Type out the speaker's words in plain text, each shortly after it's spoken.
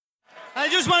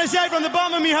just want to say from the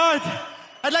bottom of my heart,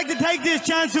 I'd like to take this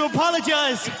chance to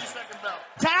apologize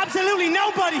to absolutely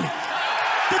nobody.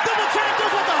 The double champ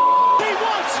does what the he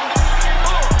wants.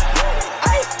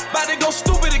 About to go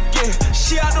stupid again.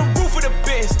 She out the roof of the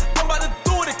biz. I'm about to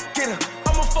do it again.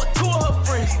 I'ma fuck two of her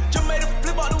friends. Just made a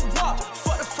flip out the rock.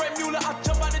 Fuck the Frank Mueller. I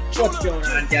jump out the What's going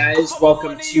on, guys?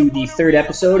 Welcome to the third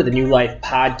episode of the New Life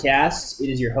Podcast. It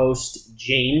is your host,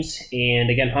 James. And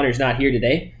again, Hunter's not here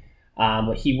today.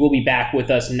 But he will be back with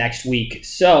us next week.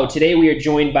 So today we are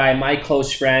joined by my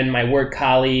close friend, my work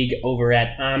colleague over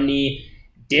at Omni,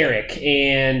 Derek.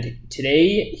 And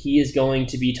today he is going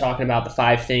to be talking about the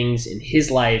 5 things in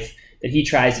his life that he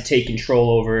tries to take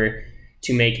control over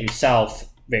to make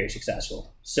himself very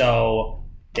successful. So,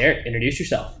 Derek, introduce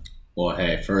yourself. Well,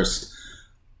 hey, first,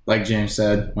 like James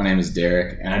said, my name is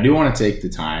Derek. And I do want to take the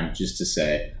time just to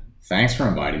say, thanks for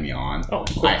inviting me on. Oh,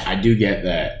 of course. I do get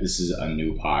that this is a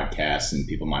new podcast and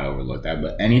people might overlook that,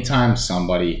 but anytime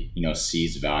somebody,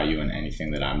 sees value in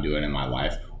anything that I'm doing in my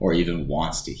life or even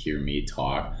wants to hear me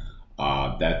talk,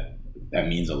 that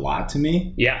means a lot to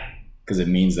me. Yeah. Because it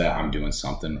means that I'm doing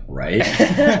something right.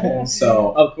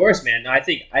 So, of course, man. I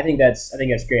think that's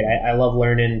great. I love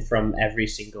learning from every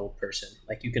single person.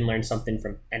 Like, you can learn something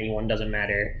from anyone, doesn't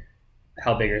matter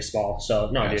how big or small.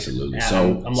 So no, absolutely.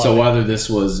 Dude, I'm so whether this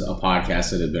was a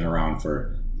podcast that had been around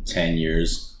for 10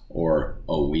 years or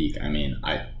a week, I mean,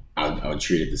 I would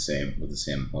treat it the same with the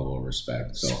same level of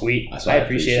respect. So sweet. I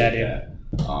appreciate that,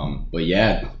 dude. But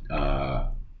yeah,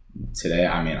 today,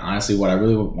 I mean, honestly, what I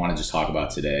really want to just talk about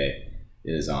today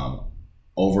is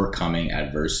overcoming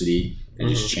adversity and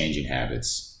just changing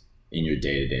habits in your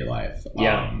day-to-day life.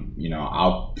 Yeah.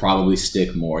 I'll probably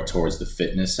stick more towards the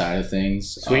fitness side of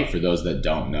things. Sweet. For those that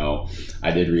don't know,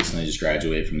 I did recently just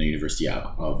graduate from the University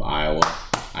of Iowa.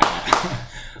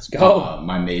 Let's go.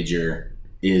 My major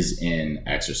is in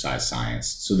exercise science.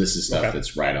 So this is stuff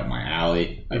that's right up my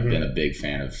alley. I've been a big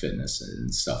fan of fitness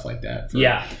and stuff like that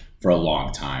for a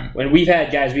long time. When we've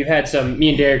had some, me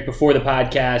and Derek before the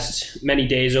podcast, many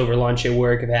days over lunch at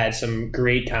work, have had some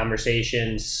great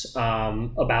conversations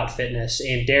about fitness,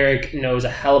 and Derek knows a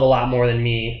hell of a lot more than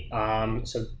me.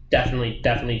 So definitely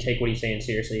take what he's saying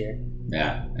seriously here.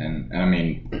 Yeah. And I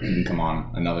mean, we can come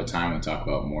on another time and talk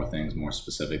about more things, more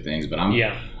specific things, but I'm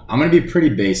going to be pretty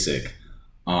basic.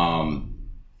 I'm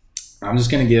just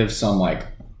going to give some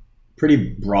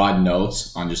pretty broad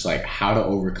notes on just how to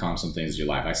overcome some things in your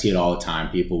life. I see it all the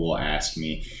time. People will ask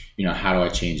me, how do I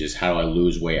change this? How do I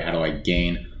lose weight? How do I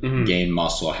gain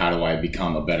muscle? How do I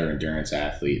become a better endurance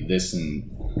athlete? This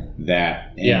and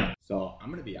that. And so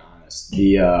I'm going to be honest.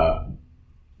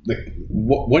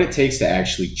 What it takes to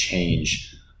actually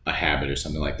change a habit or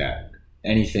something like that,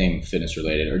 anything fitness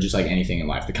related or just anything in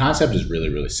life, the concept is really,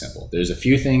 really simple. There's a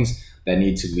few things that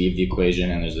need to leave the equation,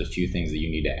 and there's a few things that you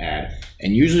need to add.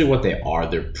 And usually what they are,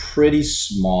 they're pretty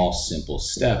small, simple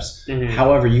steps.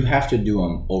 However, you have to do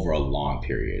them over a long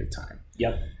period of time.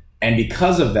 Yep. And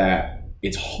because of that,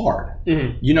 it's hard.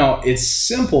 It's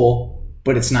simple,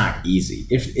 but it's not easy,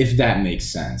 if that makes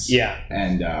sense. Yeah.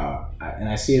 And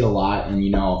I see it a lot. And,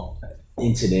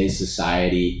 in today's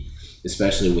society,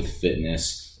 especially with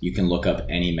fitness, you can look up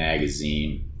any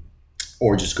magazine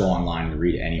or just go online and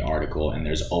read any article, and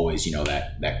there's always,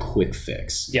 that quick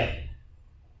fix. Yeah.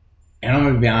 And I'm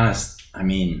going to be honest, I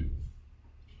mean,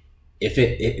 if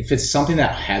it's something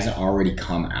that hasn't already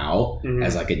come out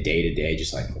as a day-to-day,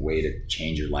 just a way to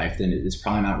change your life, then it's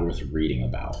probably not worth reading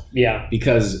about. Yeah.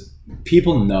 Because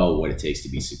people know what it takes to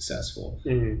be successful.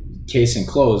 Case in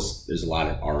close, there's a lot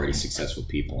of already successful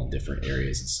people in different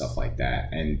areas and stuff like that.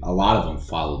 And a lot of them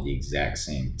follow the exact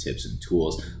same tips and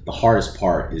tools. The hardest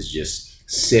part is just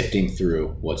sifting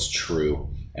through what's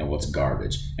true and what's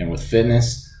garbage. And with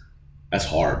fitness, that's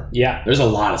hard. Yeah. There's a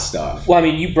lot of stuff. Well, I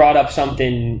mean, you brought up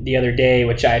something the other day,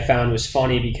 which I found was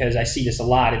funny because I see this a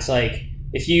lot. It's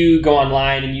if you go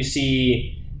online and you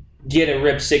see get a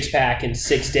ripped 6-pack in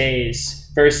 6 days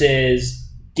versus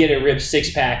get a ripped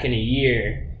 6-pack in a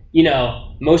year,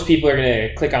 most people are going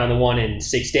to click on the one in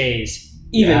 6 days,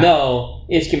 even though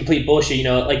it's complete bullshit.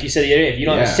 Like you said the other day, if you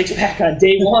don't have a 6-pack on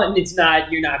day one,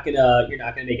 you're not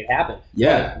gonna make it happen.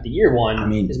 Yeah. But the year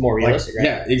one is more realistic, right?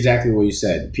 Yeah, exactly what you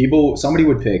said. Somebody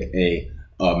would pick a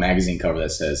magazine cover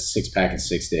that says 6-pack in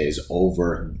 6 days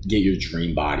over get your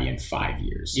dream body in 5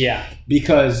 years. Yeah.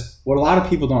 Because what a lot of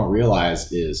people don't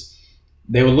realize is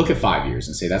they would look at 5 years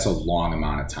and say that's a long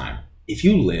amount of time. If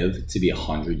you live to be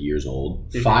 100 years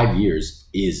old, 5 years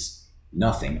is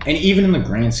nothing. And even in the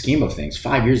grand scheme of things,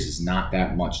 5 years is not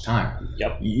that much time.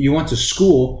 Yep. You went to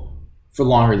school for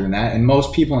longer than that, and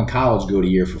most people in college go to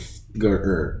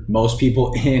most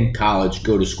people in college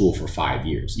go to school for 5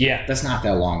 years. Yeah. That's not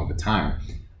that long of a time.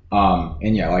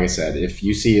 And yeah, like I said, if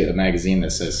you see a magazine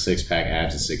that says 6-pack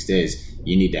abs in 6 days,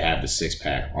 you need to have the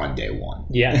 6-pack on day one.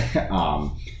 Yeah.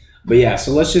 But yeah,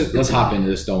 so let's hop into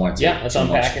this. Don't want to take let's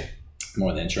unpack it.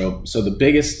 More the intro. So the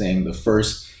biggest thing, the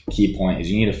first key point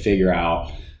is you need to figure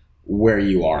out where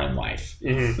you are in life.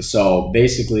 Mm-hmm. So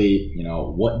basically,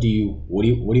 what do you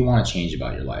want to change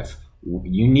about your life?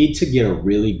 You need to get a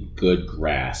really good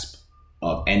grasp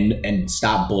of and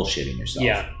stop bullshitting yourself.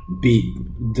 Yeah. Be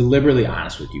deliberately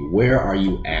honest with you. Where are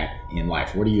you at in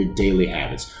life? What are your daily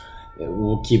habits?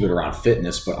 We'll keep it around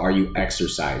fitness, but are you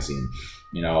exercising?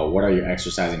 What are your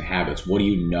exercising habits? What do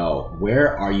you know?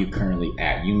 Where are you currently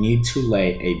at? You need to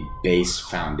lay a base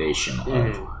foundation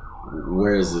of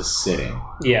where is this sitting?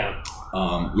 Yeah.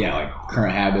 Like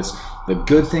current habits, the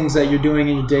good things that you're doing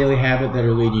in your daily habit that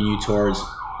are leading you towards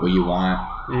what you want,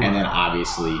 and then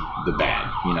obviously the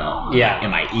bad.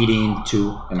 Am I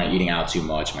eating out too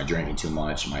much? Am I drinking too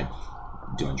much? Am I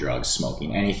doing drugs,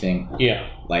 smoking, anything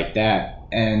like that?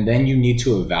 And then you need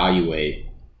to evaluate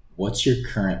what's your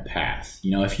current path.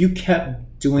 If you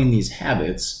kept doing these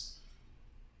habits,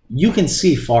 you can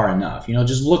see far enough.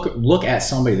 Just look at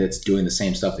somebody that's doing the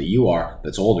same stuff that you are,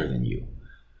 that's older than you.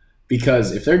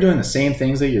 Because if they're doing the same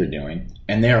things that you're doing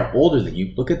and they're older than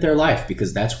you, look at their life,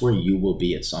 because that's where you will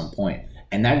be at some point.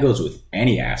 And that goes with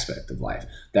any aspect of life.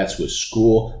 That's with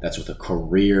school, that's with a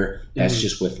career, that's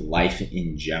just with life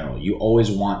in general. You always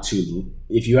want to,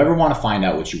 if you ever want to find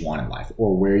out what you want in life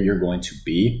or where you're going to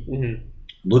be,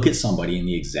 look at somebody in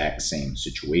the exact same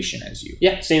situation as you.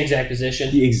 Yeah, same exact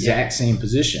position. The exact same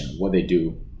position, what they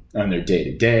do on their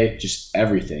day-to-day, just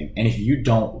everything. And if you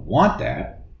don't want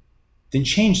that, then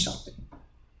change something.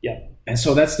 Yeah. And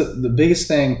so that's the biggest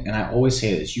thing, and I always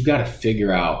say this, you got to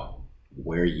figure out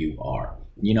where you are.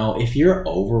 If you're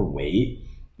overweight,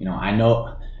 I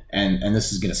know, and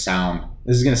this is going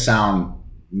to sound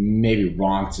maybe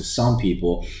wrong to some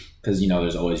people, because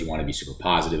there's always, you want to be super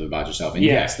positive about yourself, and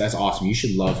yes, that's awesome, you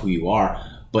should love who you are,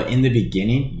 but in the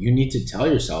beginning you need to tell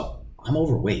yourself, I'm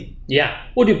overweight. Yeah.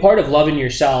 Well, dude, part of loving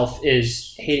yourself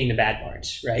is hating the bad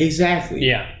parts, right? Exactly.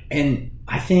 Yeah. And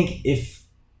I think if,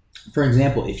 for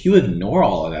example, if you ignore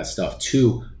all of that stuff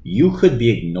too, you could be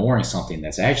ignoring something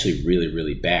that's actually really,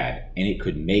 really bad, and it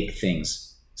could make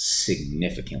things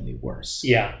significantly worse.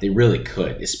 Yeah. They really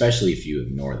could, especially if you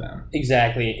ignore them.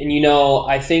 Exactly. And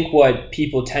I think what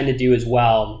people tend to do as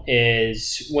well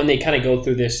is when they kind of go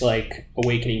through this like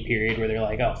awakening period where they're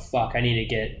like, oh fuck, I need to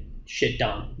get shit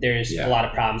done. There's a lot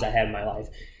of problems I have in my life.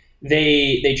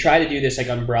 They try to do this like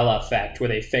umbrella effect where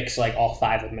they fix like all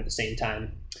 5 of them at the same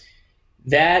time.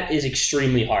 That is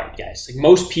extremely hard, guys. Like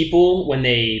most people, when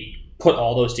they put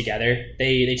all those together,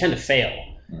 they tend to fail.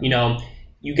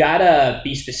 You gotta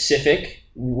be specific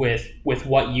with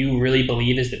what you really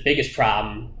believe is the biggest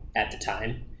problem at the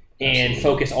time, and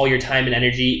focus all your time and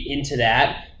energy into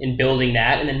that and building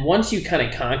that. And then once you kind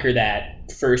of conquer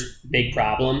that first big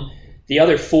problem, the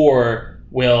other 4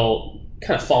 will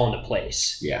kind of fall into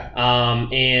place. Yeah.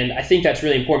 And I think that's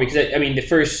really important, because the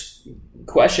first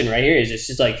question right here is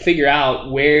just like figure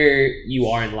out where you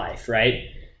are in life, right?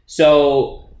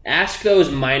 So ask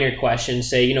those minor questions.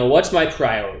 Say, what's my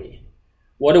priority?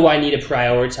 What do I need to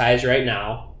prioritize right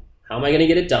now? How am I going to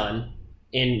get it done?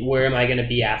 And where am I going to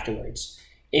be afterwards?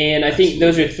 And I think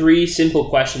those are 3 simple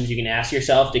questions you can ask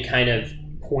yourself to kind of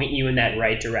point you in that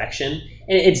right direction.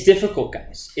 And it's difficult,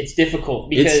 guys. It's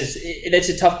difficult because that's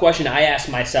a tough question I ask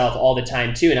myself all the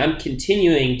time too. And I'm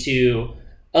continuing to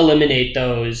eliminate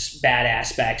those bad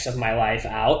aspects of my life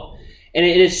out. And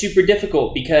it is super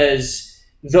difficult because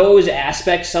those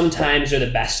aspects sometimes are the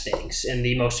best things and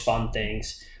the most fun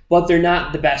things, but they're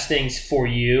not the best things for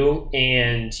you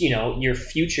and, your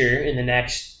future in the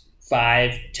next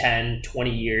 5, 10, 20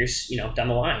 years, down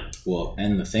the line. Well,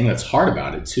 and the thing that's hard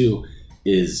about it too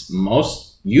is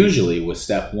usually with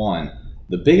step 1,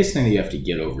 the biggest thing that you have to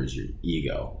get over is your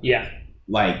ego. Yeah.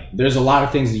 Like, there's a lot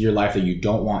of things in your life that you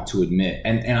don't want to admit.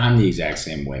 And I'm the exact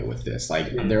same way with this. Like,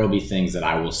 there will be things that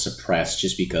I will suppress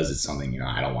just because it's something,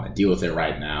 I don't want to deal with it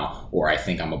right now, or I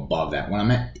think I'm above that.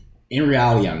 When in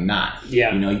reality, I'm not.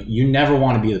 Yeah. You never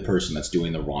want to be the person that's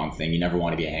doing the wrong thing. You never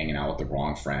want to be hanging out with the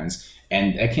wrong friends.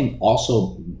 And that can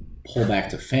also pull back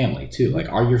to family, too. Like,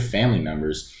 are your family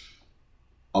members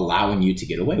allowing you to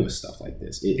get away with stuff like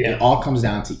this? It all comes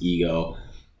down to ego.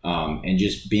 And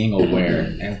just being aware,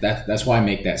 and that's why I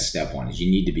make that step 1 is you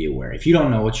need to be aware. If you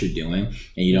don't know what you're doing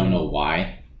and you don't know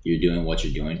why you're doing what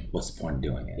you're doing, what's the point of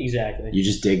doing it? Exactly. You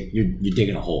just you're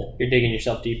digging a hole. You're digging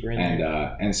yourself deeper in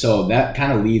there. And so that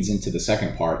kind of leads into the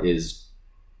second part is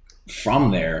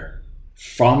from there,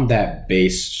 from that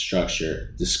base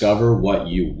structure, discover what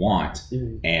you want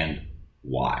and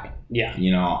why. Yeah.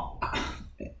 You know,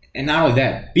 and not only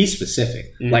that, be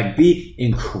specific. Like, be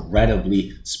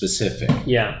incredibly specific.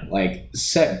 Yeah. Like,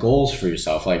 set goals for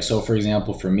yourself. Like, so for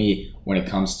example, for me, when it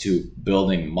comes to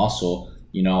building muscle,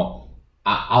 you know,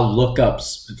 I'll look up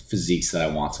physiques that I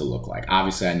want to look like.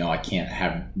 Obviously, I know I can't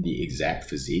have the exact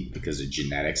physique because of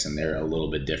genetics and they're a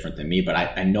little bit different than me, but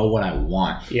I know what I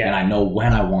want and I know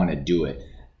when I want to do it.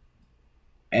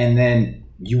 And then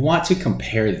you want to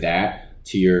compare that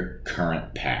to your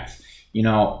current path. You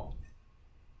know,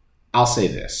 I'll say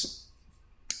this.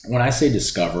 When I say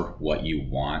discover what you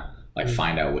want, like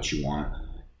find out what you want,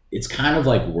 it's kind of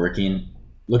like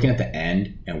looking at the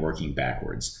end and working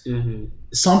backwards.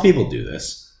 Some people do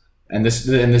this, and this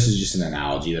is just an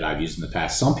analogy that I've used in the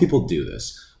past. Some people do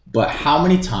this, but how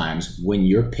many times when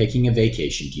you're picking a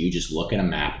vacation do you just look at a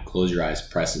map, close your eyes,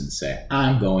 press it, and say,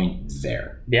 I'm going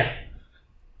there? Yeah.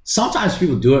 Sometimes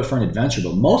people do it for an adventure,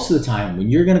 but most of the time when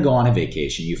you're going to go on a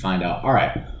vacation, you find out, all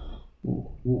right,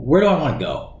 where do I want to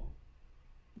go?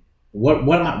 What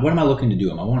am I looking to do?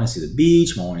 Am I wanting to see the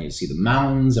beach? Am I wanting to see the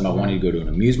mountains? Am I wanting to go to an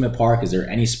amusement park? Is there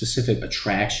any specific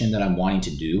attraction that I'm wanting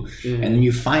to do? And then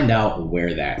you find out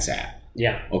where that's at.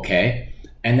 Yeah. Okay.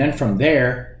 And then from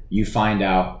there, you find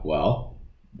out, well,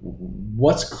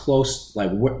 what's close?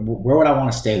 Like, where would I want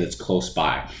to stay that's close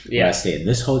by? Yeah. Would I stay in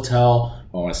this hotel?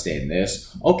 I want to stay in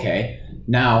this. Okay.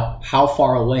 Now, how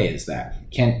far away is that?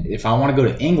 If I want to go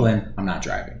to England, I'm not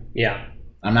driving. Yeah.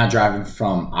 I'm not driving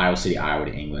from Iowa City, Iowa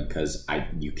to England because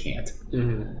you can't.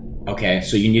 Okay,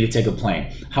 so you need to take a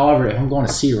plane. However, if I'm going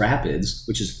to Cedar Rapids,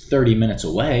 which is 30 minutes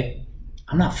away,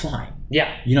 I'm not flying.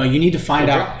 Yeah. You know, you need to find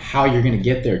out how you're going to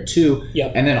get there too.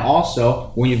 Yep. And then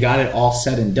also, when you've got it all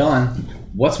said and done,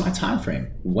 what's my time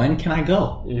frame? When can I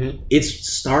go? It's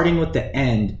starting with the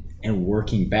end and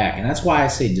working back. And that's why I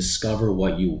say discover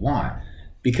what you want.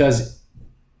 Because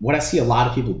what I see a lot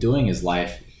of people doing is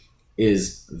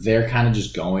they're kind of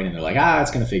just going and they're like,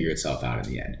 it's going to figure itself out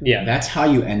in the end. Yeah. That's how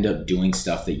you end up doing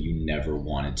stuff that you never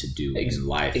wanted to do in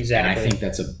life. Exactly. And I think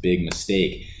that's a big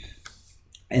mistake.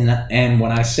 And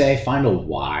when I say find a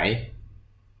why,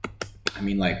 I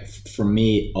mean, like, for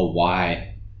me, a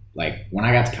why, like, when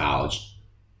I got to college,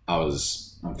 I'm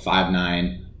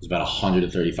 5'9", was about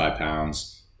 135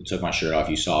 pounds. I took my shirt off.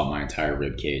 You saw my entire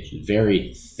rib cage.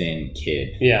 Very thin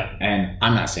kid. Yeah. And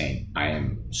I'm not saying I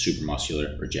am super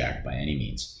muscular or jacked by any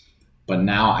means. But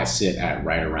now I sit at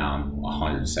right around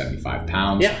 175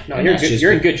 pounds. Yeah. No,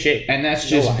 you're in good shape. And that's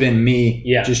just been me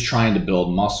just trying to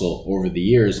build muscle over the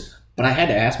years. But I had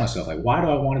to ask myself, like, why do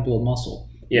I want to build muscle?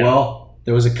 Yeah. Well,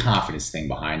 there was a confidence thing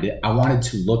behind it. I wanted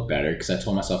to look better because I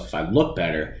told myself if I look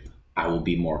better, I will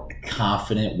be more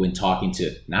confident when talking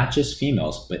to not just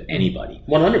females, but anybody.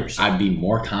 100%. I'd be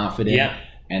more confident. Yeah.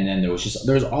 And then there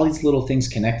was all these little things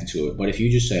connected to it. But if you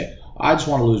just say, I just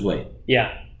want to lose weight.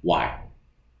 Yeah. Why?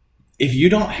 If you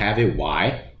don't have a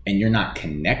why and you're not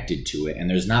connected to it and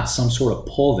there's not some sort of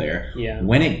pull there,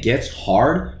 when it gets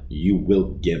hard, you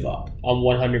will give up.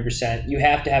 100%. You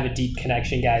have to have a deep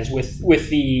connection, guys, with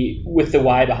the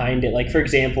why behind it. Like, for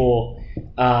example,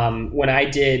 when I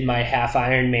did my half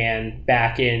Ironman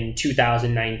back in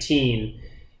 2019,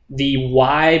 the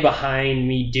why behind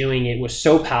me doing it was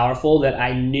so powerful that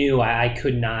I knew I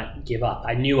could not give up.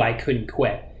 I knew I couldn't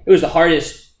quit. It was the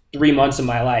hardest 3 months of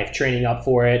my life training up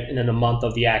for it, and then the month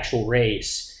of the actual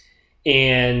race.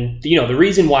 And, you know, the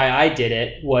reason why I did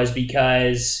it was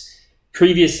because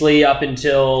previously, up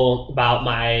until about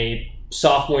my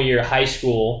sophomore year of high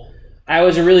school, I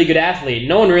was a really good athlete.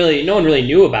 No one really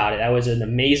knew about it. I was an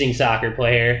amazing soccer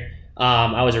player.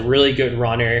 I was a really good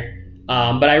runner.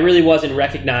 But I really wasn't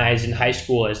recognized in high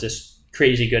school as this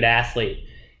crazy good athlete.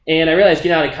 And I realized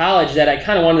getting out of college that I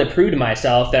kind of wanted to prove to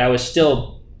myself that I was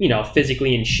still, you know,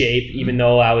 physically in shape, even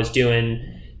though I was doing,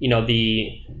 you know,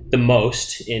 the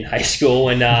most in high school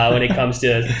when it comes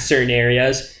to certain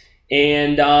areas.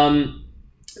 And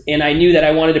I knew that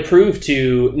I wanted to prove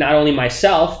to not only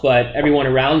myself, but everyone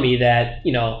around me that,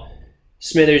 you know,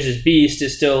 Smithers' beast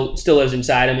is still lives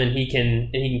inside him, and he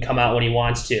can come out when he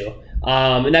wants to.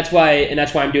 And that's why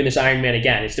I'm doing this Ironman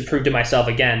again. It's to prove to myself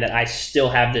again that I still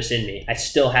have this in me. I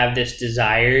still have this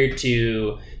desire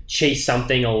to chase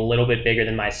something a little bit bigger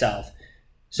than myself.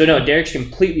 So no, Derek's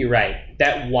completely right.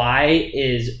 That why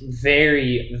is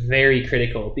very, very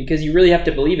critical because you really have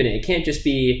to believe in it. It can't just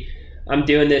be, I'm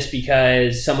doing this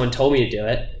because someone told me to do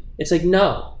it. It's like,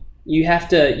 no, you have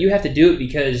to do it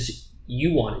because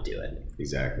you want to do it.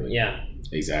 Exactly. Yeah.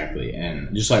 Exactly.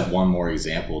 And just like one more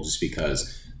example, just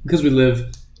because we live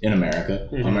in America,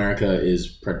 America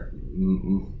is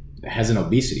has an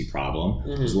obesity problem.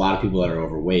 There's a lot of people that are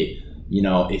overweight. You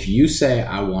know, if you say,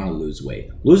 I want to lose weight,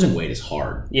 losing weight is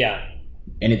hard. Yeah.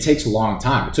 And it takes a long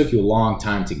time. It took you a long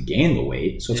time to gain the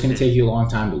weight, so it's going to take you a long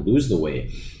time to lose the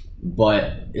weight.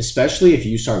 But especially if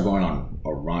you start going on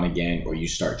a run again, or you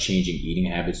start changing eating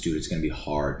habits, dude, it's going to be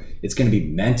hard. It's going to be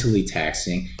mentally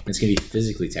taxing, and it's going to be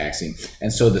physically taxing.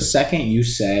 And so the second you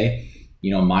say,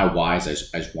 you know, my why is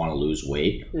I just want to lose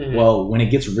weight. Well, when it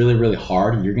gets really, really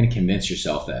hard, you're going to convince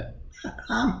yourself that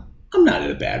I'm not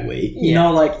at a bad weight. You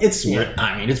know, like it's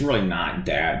really not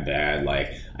that bad.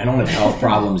 Like I don't have health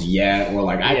problems yet, or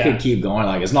like I could keep going.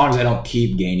 Like as long as I don't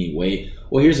keep gaining weight.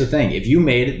 Well, here's the thing. If you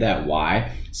made it that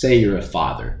why, say you're a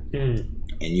father and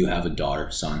you have a daughter,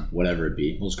 son, whatever it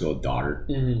be. Let's go with daughter.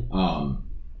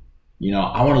 You know,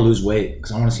 I want to lose weight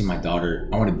because I want to see my daughter.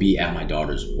 I want to be at my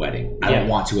daughter's wedding. I don't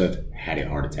want to have had a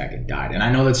heart attack and died. And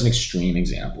I know that's an extreme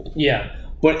example. Yeah.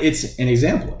 But it's an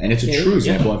example, and it's a true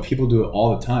example, and people do it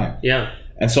all the time. Yeah.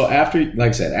 And so after, like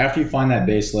I said, after you find that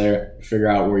base layer, figure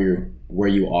out where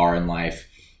you are in life,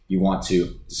 you want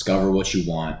to discover what you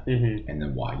want, and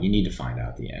then why. You need to find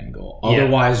out the end goal.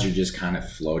 Otherwise, you're just kind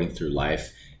of floating through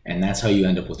life, and that's how you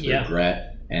end up with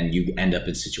regret, and you end up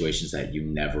in situations that you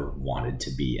never wanted to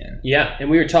be in. Yeah,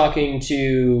 and we were talking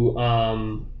to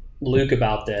Luke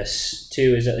about this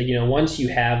too. Is that, you know, once you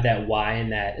have that why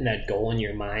and that goal in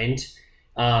your mind.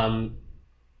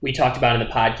 We talked about in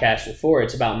the podcast before,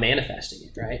 it's about manifesting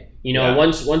it, right? You know,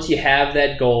 once you have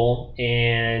that goal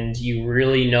and you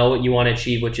really know what you want to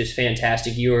achieve, which is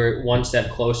fantastic, you're one step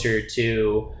closer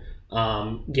to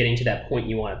getting to that point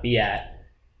you want to be at.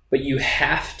 But you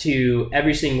have to,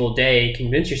 every single day,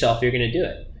 convince yourself you're going to do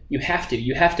it. You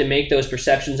have to make those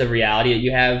perceptions of reality that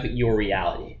you have your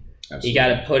reality. Absolutely. You got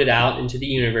to put it out into the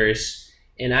universe.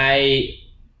 And I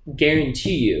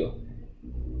guarantee you,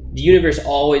 the universe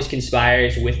always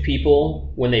conspires with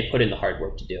people when they put in the hard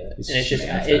work to do it. And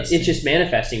it's just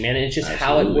manifesting, man. And it's just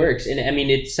how it works. And I mean,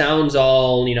 it sounds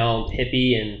all, you know,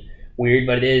 hippie and weird,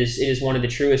 but it is one of the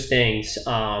truest things.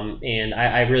 And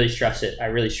I really stress it.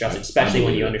 Especially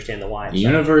when you understand the why. The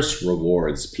universe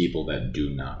rewards people that do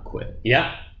not quit.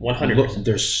 Yeah, 100%. Look,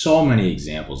 there's so many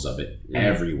examples of it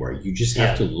everywhere. You just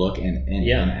have to look and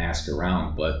ask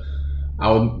around. But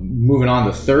moving on,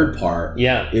 the third part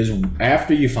is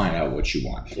after you find out what you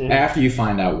want, after you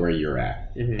find out where you're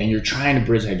at, and you're trying to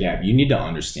bridge that gap, you need to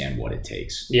understand what it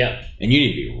takes. Yeah. And you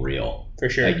need to be real. For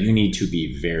sure. Like you need to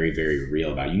be very, very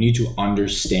real about it. You need to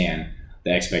understand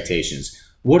the expectations.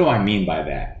 What do I mean by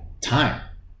that? Time.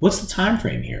 What's the time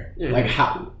frame here? Like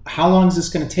how long is this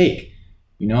going to take?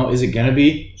 You know, is it going to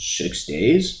be 6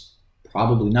 days?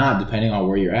 Probably not, depending on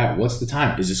where you're at. What's the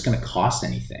time? Is this going to cost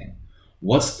anything?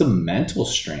 What's the mental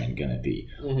strain going to be?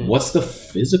 What's the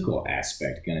physical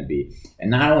aspect going to be?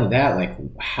 And not only that, like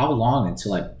how long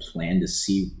until I plan to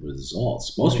see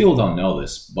results? Most people don't know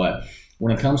this, but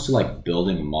when it comes to like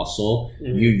building muscle,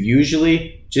 you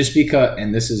usually, just because,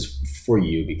 and this is for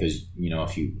you because, you know,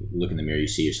 if you look in the mirror, you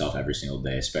see yourself every single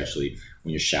day, especially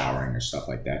when you're showering or stuff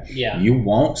like that. Yeah. You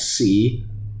won't see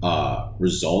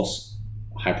results,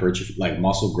 hypertrophy, like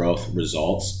muscle growth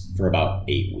results for about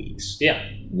 8 weeks. Yeah.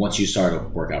 Once you start a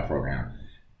workout program.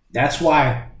 That's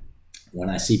why when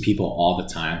I see people all the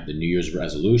time, the New Year's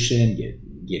resolution,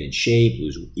 get in shape,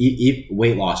 eat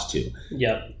weight loss too.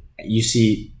 Yep. You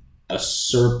see a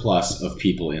surplus of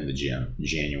people in the gym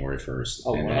January 1st.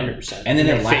 Oh, 100%. And then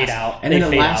it lasts, fade out. And then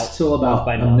it lasts till about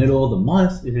the middle of the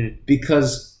month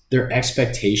because their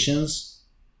expectations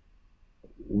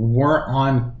weren't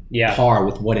on par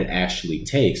with what it actually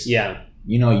takes. Yeah.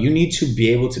 You know, you need to be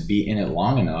able to be in it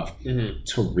long enough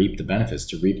to reap the benefits,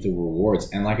 to reap the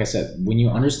rewards. And like I said, when you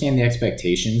understand the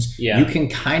expectations, you can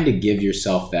kind of give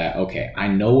yourself that, okay, I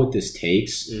know what this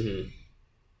takes.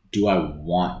 Do I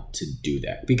want to do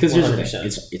that? Because here's the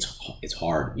thing, it's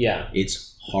hard. Yeah.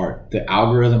 It's hard. The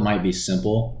algorithm might be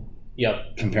simple.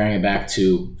 Yep. Comparing it back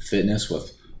to fitness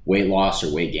with weight loss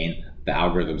or weight gain, the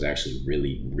algorithm is actually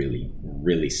really, really,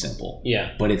 really simple.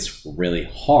 Yeah. But it's really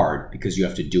hard because you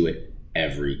have to do it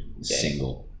every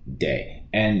single day.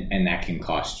 And that can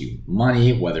cost you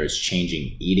money, whether it's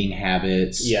changing eating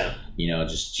habits, you know,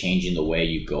 just changing the way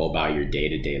you go about your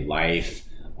day-to-day life.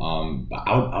 But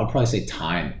I would probably say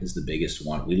time is the biggest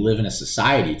one. We live in a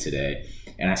society today,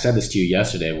 and I said this to you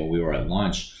yesterday when we were at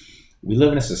lunch. We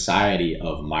live in a society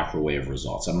of microwave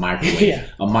results, a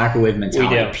microwave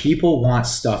mentality. We do. People want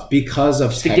stuff because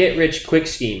of the get rich quick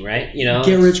scheme, right? You know,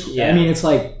 get rich. I mean, it's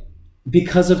like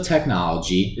because of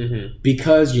technology,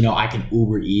 because, you know, I can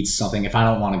Uber Eats something if I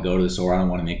don't want to go to the store. I don't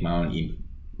want to make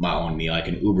my my own meal. I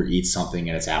can Uber Eats something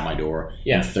and it's at my door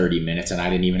in 30 minutes, and I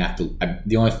didn't even have to.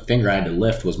 The only finger I had to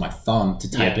lift was my thumb to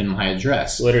type in my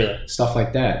address. Literally, stuff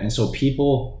like that. And so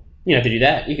people. You don't have to do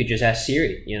that. You could just ask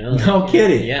Siri, No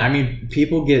kidding. Yeah. I mean,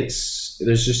 people there's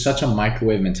just such a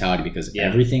microwave mentality because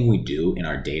everything we do in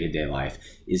our day-to-day life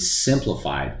is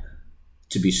simplified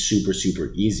to be super,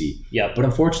 super easy. Yep. But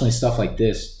unfortunately, stuff like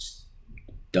this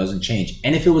doesn't change.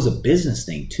 And if it was a business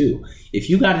thing too, if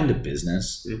you got into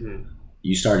business,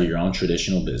 you started your own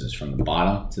traditional business from the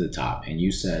bottom to the top, and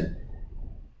you said,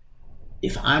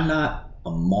 if I'm not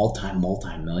a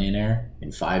multi-millionaire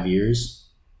in 5 years,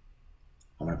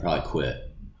 I'm going to probably quit.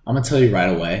 I'm going to tell you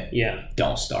right away. Yeah.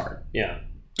 Don't start. Yeah.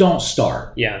 Don't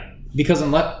start. Yeah. Because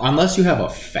unless you have a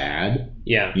fad,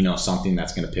 yeah, something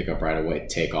that's going to pick up right away,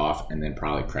 take off, and then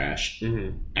probably crash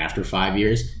after 5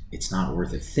 years, it's not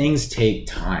worth it. Things take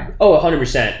time. Oh,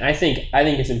 100%. I think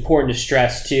it's important to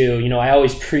stress too. I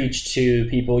always preach to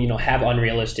people, have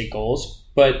unrealistic goals.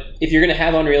 But if you're going to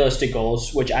have unrealistic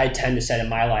goals, which I tend to set in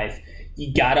my life,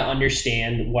 you got to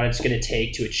understand what it's going to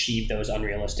take to achieve those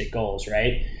unrealistic goals,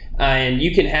 right? And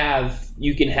you can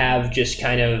have just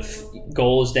kind of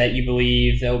goals that you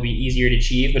believe that will be easier to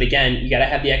achieve, but again, you got to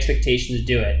have the expectation to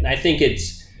do it. And I think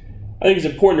it's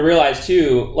important to realize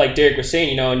too, like Derek was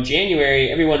saying, in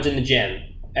January, everyone's in the gym,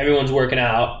 everyone's working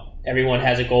out, everyone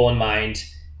has a goal in mind,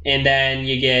 and then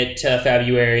you get to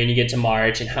February and you get to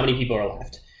March, and how many people are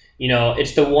left?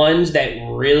 It's the ones that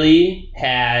really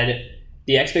had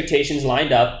the expectations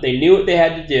lined up. They knew what they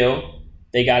had to do.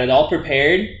 They got it all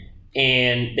prepared,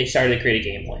 and they started to create a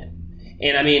game plan.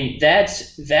 And I mean, that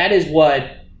is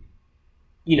what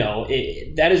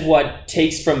that is what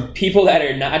takes from people that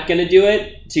are not going to do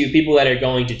it to people that are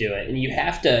going to do it. And you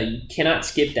cannot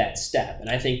skip that step. And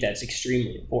I think that's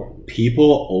extremely important.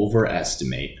 People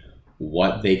overestimate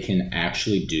what they can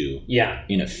actually do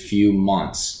in a few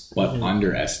months, but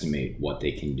underestimate what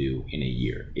they can do in a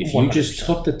year. If 100%. You just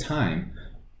took the time,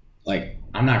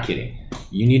 I'm not kidding,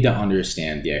 you need to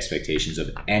understand the expectations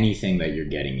of anything that you're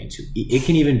getting into. It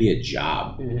can even be a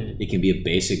job. It can be a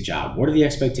basic job. What are the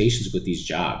expectations with these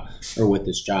jobs or with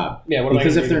this job? Yeah,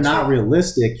 because if they're not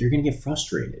realistic, you're going to get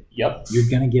frustrated. Yep. You're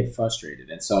going to get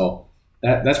frustrated. And so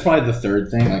that's probably the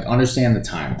third thing. Understand the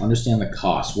time, understand the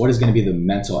cost. What is going to be the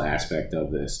mental aspect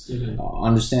of this?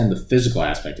 Understand the physical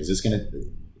aspect. Is this going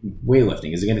to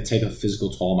weightlifting? Is it going to take a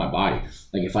physical toll on my body?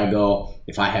 If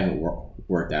I haven't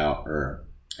worked out, or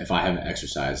if I haven't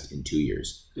exercised in 2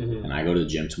 years, and I go to the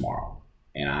gym tomorrow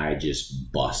and I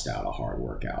just bust out a hard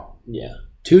workout. Yeah.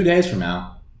 2 days from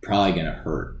now, probably going to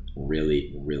hurt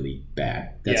really, really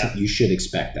bad. You should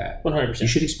expect that. 100%. You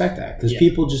should expect that because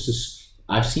people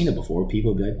I've seen it before.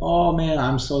 People be like, oh man,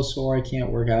 I'm so sore. I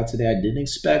can't work out today. I didn't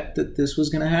expect that this was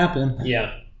going to happen.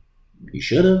 Yeah. You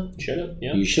should have.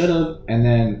 Yeah. You should have. And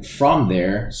then from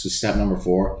there, so step number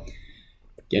 4,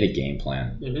 get a game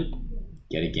plan.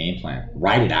 Get a game plan.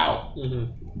 Write it out.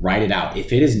 Write it out.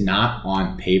 If it is not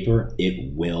on paper,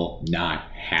 it will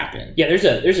not happen. Yeah, there's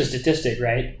a statistic,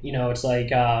 right? It's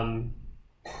like,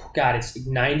 it's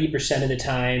 90% of the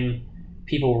time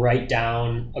people write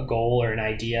down a goal or an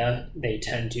idea, they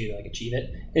tend to achieve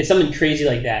it. It's something crazy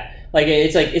like that.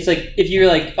 It's like if you're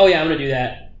like, oh yeah, I'm gonna do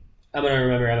that. I'm gonna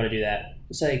remember. I'm gonna do that.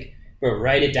 It's like, bro,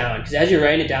 write it down, because as you're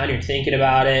writing it down, you're thinking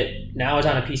about it. Now it's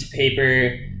on a piece of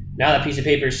paper. Now that piece of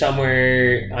paper is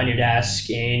somewhere on your desk,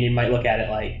 and you might look at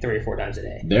it 3 or 4 times a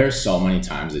day. There's so many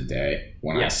times a day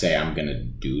when I say I'm going to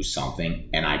do something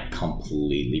and I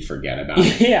completely forget about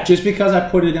it. Just because I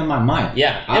put it in my mind.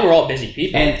 Yeah, and we're all busy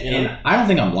people. And I don't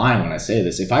think I'm lying when I say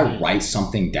this. If I write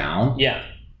something down,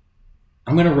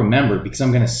 I'm going to remember because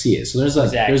I'm going to see it. So there's a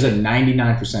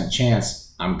 99%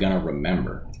 chance I'm going to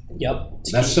remember. Yep.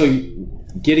 That's so you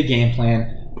get a game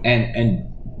plan and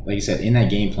like you said, in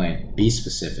that game plan, be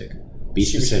specific. Be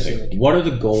specific. What are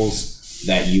the goals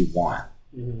that you want?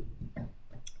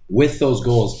 With those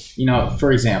goals,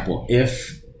 for example,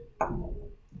 if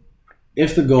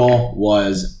the goal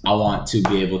was I want to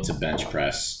be able to bench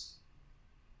press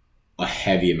a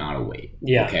heavy amount of weight.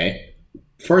 Yeah. Okay.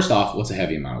 First off, what's a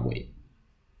heavy amount of weight?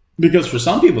 Because for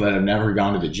some people that have never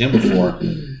gone to the gym before,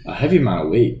 a heavy amount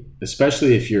of weight,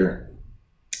 especially if you're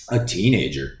a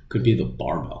teenager, could be the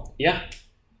barbell. Yeah.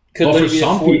 But for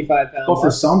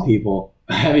some people,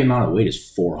 a heavy amount of weight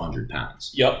is 400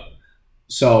 pounds. Yep.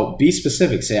 So be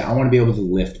specific. Say, I want to be able to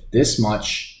lift this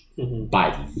much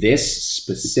by this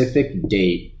specific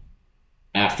date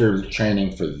after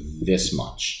training for this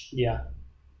much. Yeah.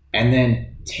 And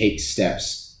then take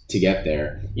steps to get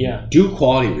there. Yeah. Do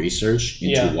quality research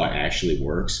into what actually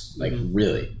works.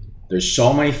 Really. there's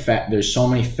so many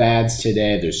fads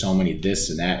today. There's so many this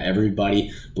and that.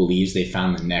 Everybody believes they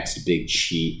found the next big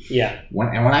cheat. Yeah. When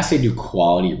I say do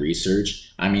quality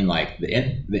research, I mean like the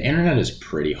internet is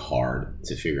pretty hard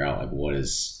to figure out like what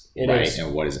is right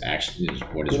and what is actually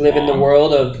what is. We live wrong. in the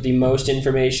world of the most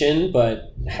information,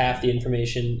 but half the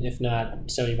information, if not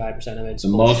 75% of it's the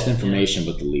bullshit, most information,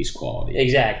 but the least quality.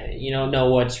 Exactly. You don't know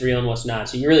what's real and what's not,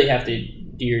 so you really have to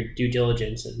do your due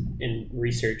diligence and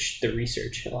research the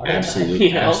research. A lot of Absolutely, the time,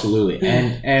 you know? absolutely.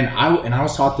 And I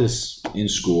was taught this in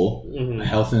school, Mm-hmm. a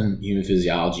health and human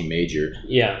physiology major.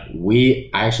 Yeah.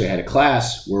 I actually had a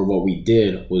class where what we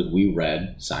did was we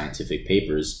read scientific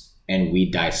papers and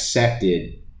we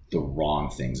dissected the wrong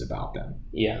things about them.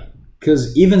 Yeah.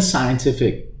 Because even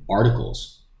scientific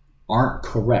articles aren't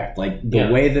correct. Like the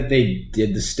way that they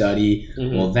did the study,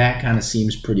 well, that kind of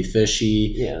seems pretty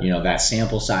fishy. Yeah. You know, that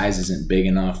sample size isn't big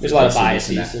enough. There's a lot of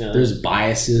biases. You know? There's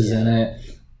biases in it.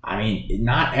 I mean,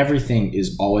 not everything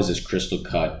is always as crystal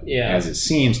cut as it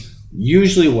seems.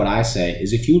 Usually what I say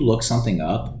is if you look something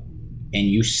up and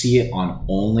you see it on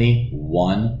only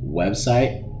one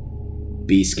website,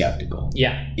 be skeptical.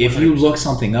 Yeah. 100%. If you look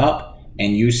something up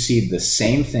and you see the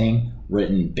same thing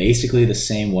written basically the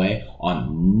same way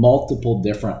on multiple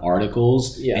different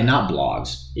articles and not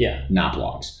blogs. Yeah. Not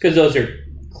blogs. Because those are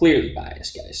clearly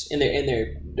biased, guys. And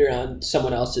they're on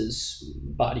someone else's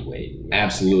body weight.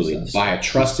 Absolutely. By a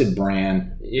trusted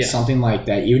brand, something like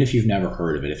that, even if you've never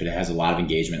heard of it, if it has a lot of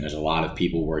engagement, there's a lot of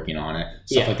people working on it,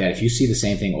 stuff like that. If you see the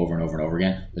same thing over and over and over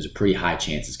again, there's a pretty high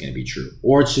chance it's going to be true.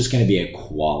 Or it's just going to be a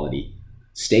quality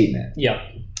statement. Yeah.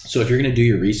 So if you're going to do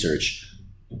your research,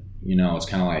 you know, it's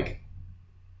kind of like,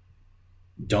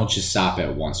 don't just stop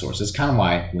at one source. That's kind of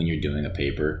why when you're doing a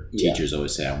paper, teachers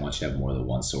always say, I want you to have more than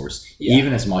one source.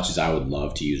 Even as much as I would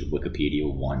love to use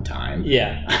Wikipedia one time.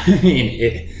 Yeah. I mean,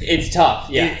 it's tough.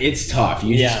 Yeah. It's tough.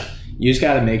 You just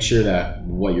got to make sure that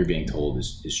what you're being told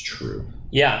is true.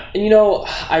 Yeah. And, you know,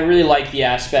 I really like the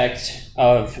aspect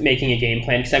of making a game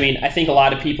plan. Because, I mean, I think a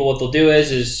lot of people, what they'll do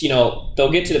is, you know,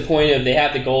 they'll get to the point of they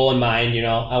have the goal in mind. You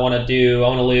know, I want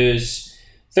to lose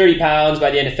 30 pounds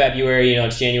by the end of February. You know,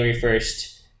 it's January 1st.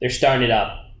 They're starting it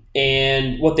up.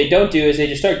 And what they don't do is they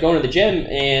just start going to the gym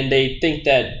and they think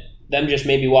that them just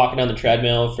maybe walking on the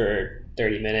treadmill for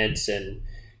 30 minutes and,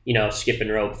 you know, skipping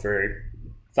rope for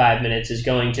 5 minutes is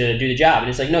going to do the job. And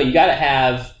it's like, no, you got to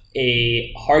have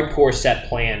a hardcore set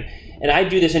plan. And I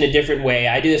do this in a different way.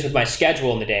 I do this with my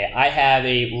schedule in the day. I have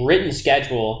a written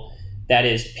schedule that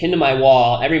is pinned to my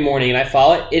wall every morning and I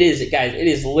follow it. It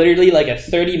is literally like a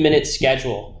 30-minute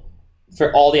schedule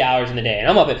for all the hours in the day. And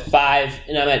I'm up at 5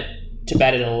 and I'm to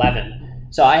bed at 11.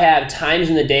 So I have times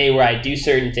in the day where I do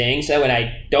certain things so when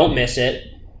I don't miss it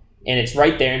and it's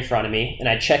right there in front of me and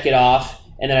I check it off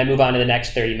and then I move on to the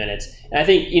next 30 minutes. And I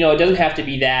think, you know, it doesn't have to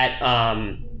be that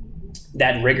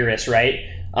that rigorous, right?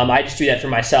 I just do that for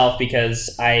myself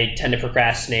because I tend to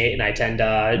procrastinate and I tend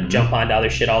to jump onto other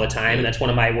shit all the time. And that's one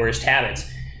of my worst habits.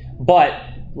 But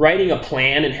writing a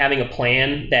plan and having a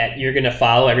plan that you're going to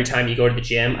follow every time you go to the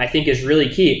gym, I think is really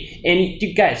key.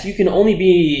 And guys, you can only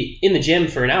be in the gym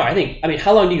for an hour. I mean,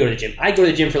 how long do you go to the gym? I go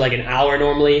to the gym for like an hour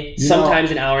normally,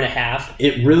 sometimes an hour and a half.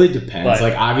 It really depends.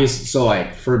 Like obviously, so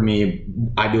like for me,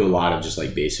 I do a lot of just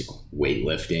like basic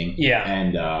weightlifting. Yeah.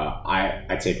 And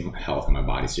I take my health and my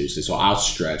body seriously. So I'll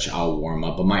stretch, I'll warm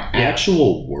up, but my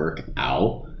actual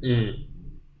workout,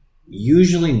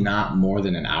 usually not more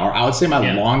than an hour. I would say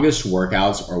my longest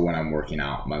workouts are when I'm working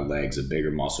out my legs, a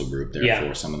bigger muscle group.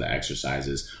 Therefore, some of the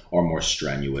exercises are more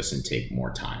strenuous and take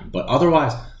more time. But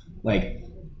otherwise, like,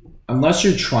 unless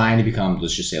you're trying to become,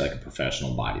 let's just say, like a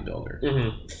professional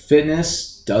bodybuilder,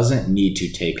 fitness doesn't need to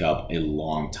take up a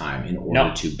long time in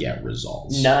order to get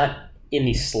results. Not in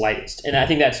the slightest. And I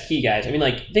think that's key, guys. I mean,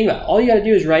 like, think about it. All you got to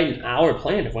do is write an hour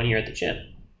plan of when you're at the gym.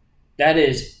 That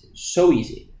is so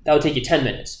easy. That would take you 10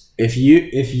 minutes. If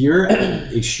you're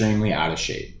extremely out of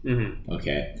shape,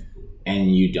 okay,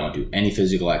 and you don't do any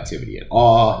physical activity at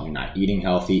all, you're not eating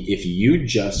healthy, if you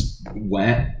just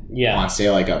went on, say,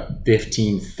 like a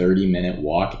 15-30 minute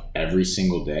walk every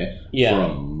single day for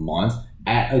a month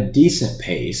at a decent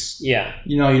pace,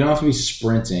 you know, you don't have to be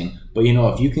sprinting, but, you know,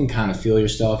 if you can kind of feel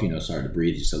yourself, you know, start to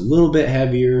breathe just a little bit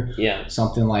heavier,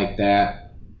 something like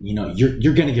that, you know,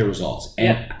 you're going to get results.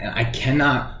 And I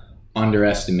cannot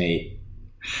underestimate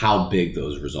how big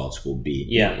those results will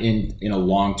be in a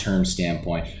long-term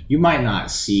standpoint. You might not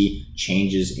see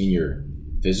changes in your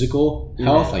physical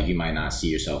health, like you might not see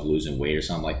yourself losing weight or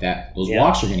something like that, those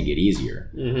walks are going to get easier.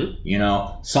 You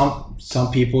know,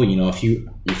 some people, you know,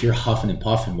 if you're huffing and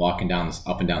puffing walking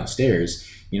up and down the stairs,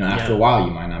 you know, after a while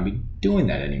you might not be doing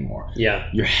that anymore.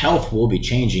 Your health will be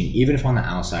changing, even if on the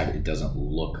outside it doesn't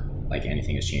look like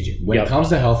anything is changing. When it comes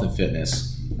to health and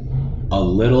fitness, a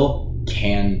little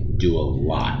can do a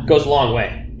lot. Goes a long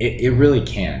way. It really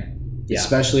can,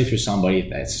 especially if you're somebody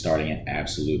that's starting at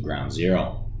absolute ground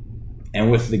zero. And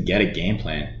with the get a game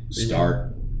plan,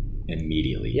 start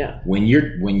immediately. When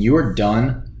you're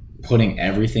done putting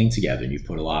everything together, and you've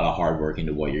put a lot of hard work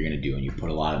into what you're going to do, and you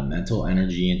put a lot of mental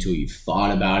energy into it, you've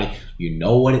thought about it, you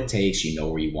know what it takes, you know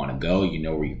where you want to go, you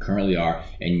know where you currently are,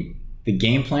 and the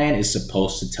game plan is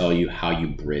supposed to tell you how you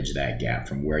bridge that gap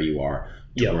from where you are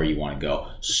to where you want to go.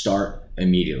 Start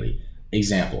immediately.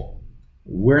 Example,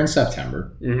 we're in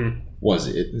September. Was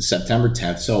it September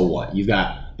 10th? So what? You've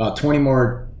got about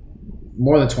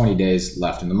more than 20 days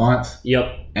left in the month.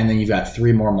 And then you've got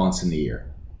 3 more months in the year.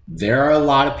 There are a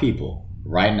lot of people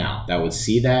right now that would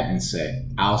see that and say,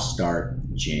 I'll start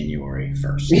January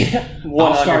 1st.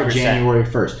 I'll start January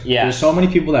 1st. There's so many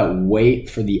people that wait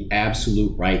for the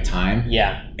absolute right time.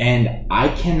 And I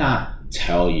cannot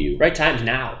tell you. Right time's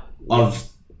now. Of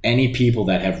any people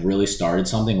that have really started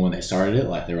something when they started it,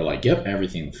 like they were like, yep,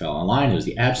 everything fell in line. It was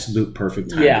the absolute perfect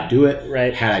time to do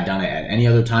it. Had I done it at any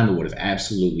other time, it would have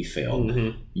absolutely failed.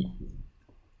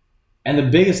 And the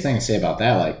biggest thing to say about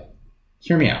that, like,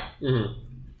 hear me out.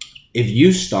 If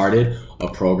you started a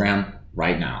program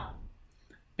right now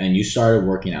and you started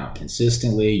working out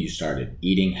consistently, you started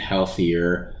eating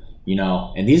healthier, you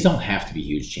know, and these don't have to be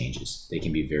huge changes. They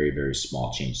can be very, very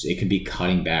small changes. It could be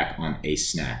cutting back on a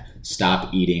snack.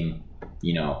 Stop eating,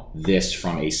 you know, this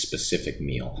from a specific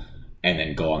meal and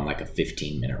then go on like a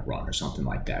 15-minute run or something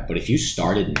like that. But if you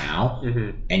started now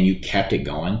and you kept it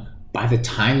going, by the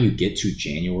time you get to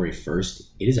January 1st,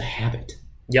 it is a habit.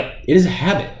 It is a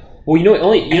habit. Well,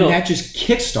 that just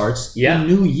kickstarts the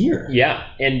new year.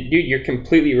 And dude, you're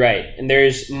completely right. And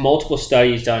there's multiple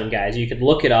studies done, guys. You could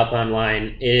look it up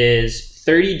online. It is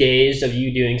 30 days of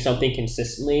you doing something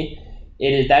consistently.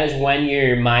 That is when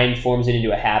your mind forms it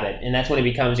into a habit, and that's when it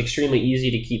becomes extremely easy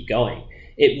to keep going.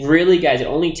 It really, guys, it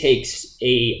only takes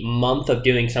a month of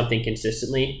doing something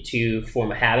consistently to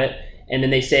form a habit, and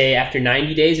then they say after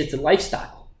 90 days, it's a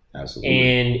lifestyle. Absolutely.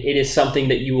 And it is something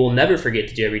that you will never forget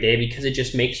to do every day because it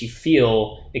just makes you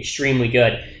feel extremely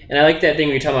good. And I like that thing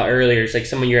we were talking about earlier. It's like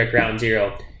someone you're at ground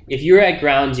zero. If you're at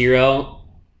ground zero,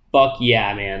 fuck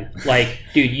yeah, man. Like,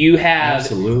 dude, you have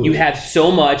so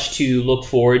much to look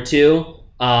forward to.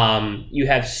 You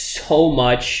have so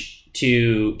much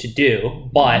to do,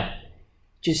 but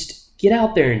just get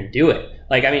out there and do it.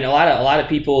 Like, I mean, a lot of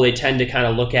people, they tend to kind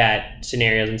of look at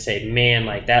scenarios and say, man,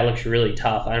 like that looks really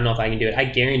tough. I don't know if I can do it. I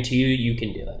guarantee you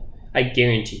can do it. I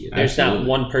guarantee you. There's not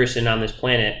one person on this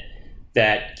planet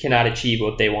that cannot achieve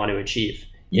what they want to achieve.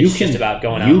 It's just about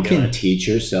going out and doing it. You can teach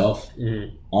yourself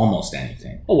almost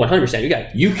anything. Oh,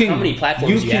 100%. How many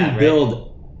platforms you have,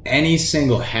 build any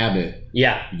single habit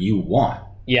you want.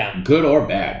 Good or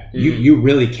bad. You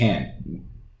really can.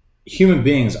 Human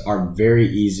beings are very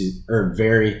easy, or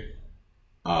very...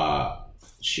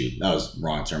 that was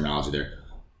wrong terminology there.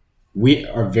 We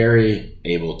are very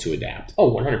able to adapt.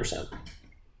 Oh, 100%.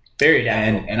 Very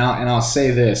adaptable. And I'll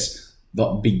say this: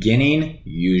 the beginning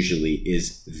usually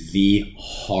is the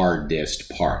hardest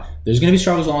part. There's going to be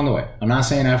struggles along the way. I'm not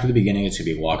saying after the beginning it's going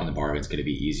to be a walk in the park. It's going to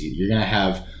be easy. You're going to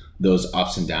have those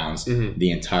ups and downs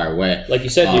the entire way. Like you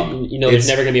said, there's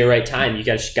never going to be a right time. You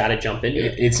guys got to jump into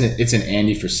it. It's an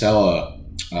Andy Frisella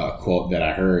quote that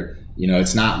I heard. You know,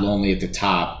 it's not lonely at the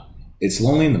top. It's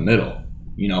lonely in the middle.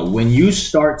 You know, when you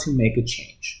start to make a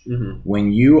change,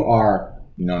 when you are,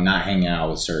 not hanging out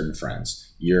with certain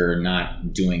friends, you're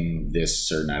not doing this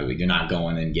certain night of the week, you're not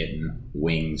going and getting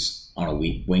wings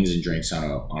and drinks on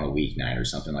a weeknight or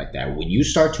something like that. When you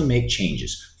start to make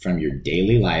changes from your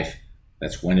daily life,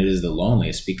 that's when it is the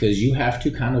loneliest, because you have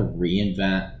to kind of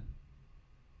reinvent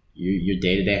your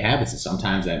day-to-day habits. And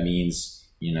sometimes that means,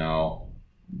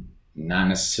 not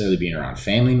necessarily being around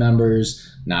family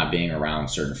members, not being around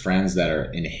certain friends that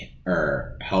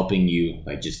are helping you,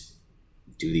 like, just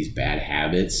do these bad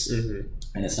habits.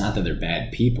 And it's not that they're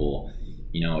bad people,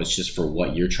 it's just for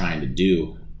what you're trying to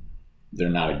do, they're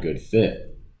not a good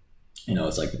fit.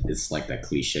 It's like that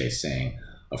cliche saying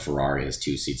a Ferrari has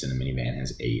 2 seats and a minivan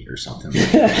has 8 or something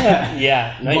like that.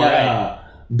 You're right.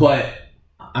 But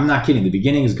I'm not kidding. The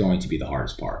beginning is going to be the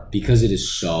hardest part because it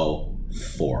is so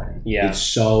foreign. It's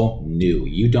so new.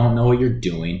 You don't know what you're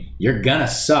doing. You're gonna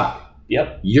suck.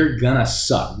 You're gonna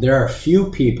suck. There are a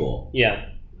few people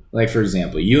like for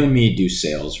example, you and me do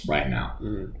sales right now.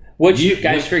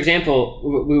 For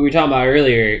example, we were talking about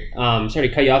earlier, sorry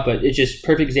to cut you off, but it's just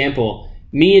perfect example.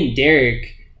 Me and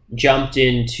Derek jumped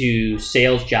into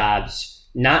sales jobs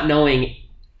not knowing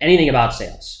anything about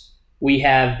sales. We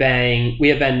have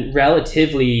been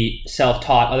relatively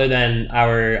self-taught, other than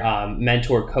our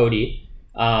mentor Cody,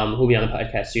 who'll be on the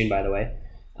podcast soon, by the way.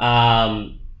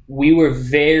 We were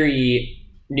very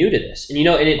new to this, and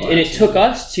it took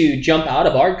us to jump out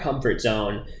of our comfort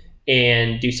zone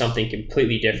and do something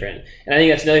completely different. And I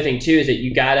think that's another thing too, is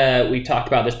that we've talked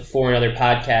about this before in other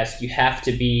podcasts, you have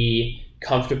to be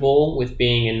comfortable with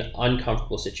being in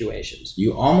uncomfortable situations.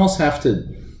 You almost have to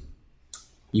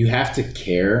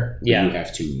care, but you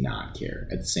have to not care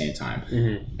at the same time.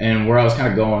 Mm-hmm. And where I was kind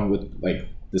of going with like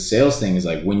the sales thing is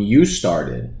like when you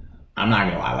started, I'm not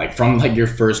gonna lie, like from like your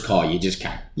first call, you just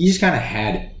kind of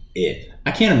had it.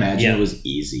 I can't imagine it was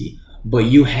easy, but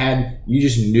you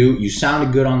just knew you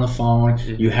sounded good on the phone.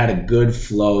 Mm-hmm. You had a good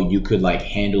flow. You could like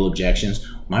handle objections.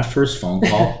 My first phone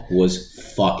call was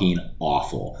fucking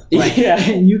awful. Like,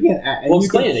 and you can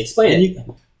explain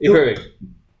it.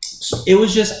 It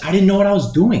was just, I didn't know what I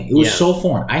was doing. It was so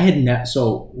foreign.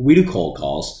 So we do cold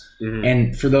calls. Mm-hmm.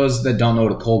 And for those that don't know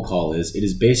what a cold call is, it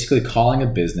is basically calling a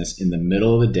business in the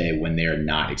middle of the day when they're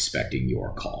not expecting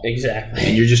your call. Exactly.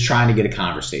 And you're just trying to get a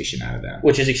conversation out of them.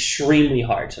 Which is extremely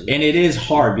hard sometimes. And it is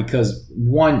hard because,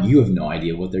 one, you have no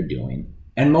idea what they're doing.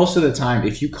 And most of the time,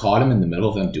 if you caught them in the middle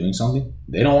of them doing something,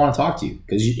 they don't want to talk to you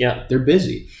because they're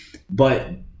busy. But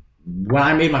when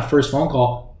I made my first phone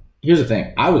call, here's the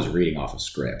thing. I was reading off a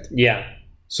script. Yeah.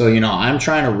 So, I'm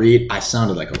trying to read. I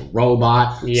sounded like a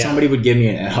robot. Yeah. Somebody would give me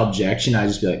an objection. I'd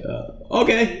just be like,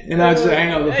 okay. And I'd just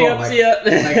hang up the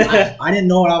phone. I didn't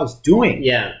know what I was doing.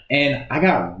 Yeah. And I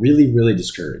got really, really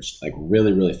discouraged, like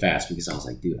really, really fast because I was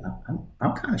like, dude,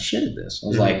 I'm kind of shit at this. I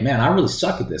was like, man, I really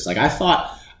suck at this. Like I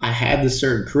thought I had this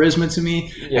certain charisma to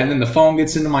me. Yeah. And then the phone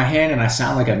gets into my hand and I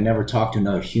sound like I've never talked to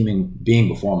another human being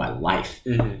before in my life.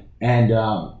 Mm-hmm.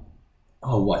 And,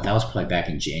 that was probably back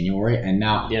in January. And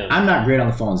now I'm not great on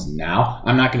the phones now.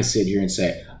 I'm not going to sit here and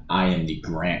say I am the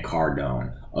Grant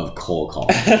Cardone of cold calls.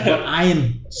 But I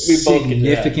am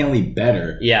significantly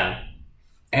better. Yeah.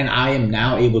 And I am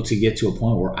now able to get to a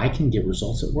point where I can get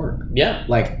results at work. Yeah.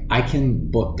 Like I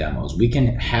can book demos. We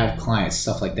can have clients,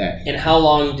 stuff like that. And how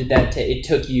long did that take? It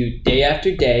took you day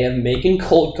after day of making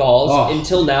cold calls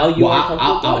until now you are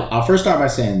comfortable doing it. I'll first start by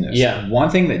saying this. Yeah. One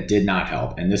thing that did not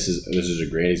help, and this is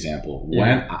a great example.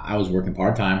 When I was working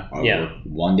part-time, I would work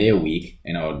 1 day a week,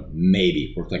 and I would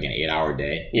maybe work like an 8-hour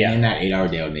day. Yeah. And in that 8-hour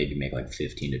day, I would maybe make like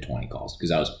 15 to 20 calls because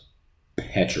I was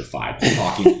petrified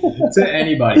talking to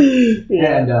anybody.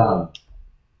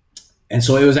 And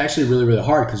so it was actually really, really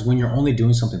hard because when you're only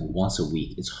doing something once a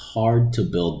week, it's hard to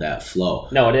build that flow.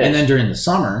 No, it is. And then during the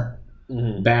summer,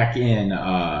 back in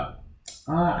I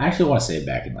actually want to say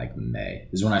back in like May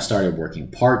is when I started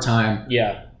working part-time.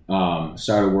 Yeah.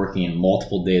 Started working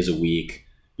multiple days a week,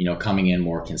 coming in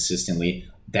more consistently.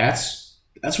 That's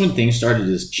when things started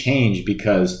to change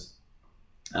because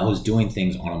I was doing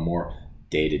things on a more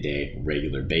day-to-day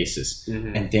regular basis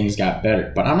and things got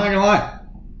better. But I'm not gonna lie,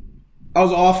 I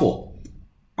was awful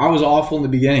in the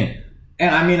beginning.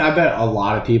 And I mean, I bet a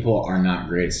lot of people are not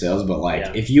great at sales,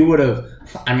 but if you would have,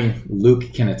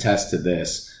 Luke can attest to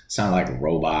this, sounded like a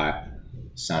robot,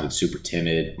 sounded super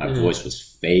timid, my voice was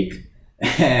fake,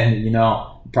 and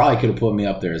probably could have put me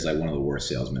up there as like one of the worst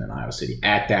salesmen in Iowa City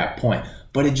at that point.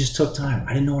 But it just took time.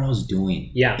 I didn't know what I was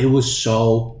doing. Yeah. It was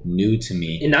so new to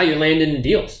me. And now you're landing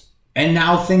deals. And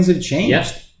now things have changed. Yeah.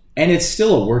 And it's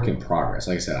still a work in progress.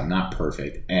 Like I said, I'm not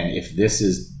perfect. And if this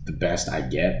is the best I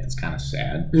get, it's kind of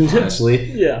sad,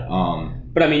 honestly. Yeah.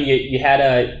 But I mean, you had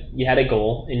a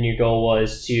goal, and your goal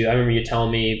was to, I remember you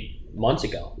telling me months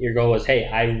ago, your goal was, hey,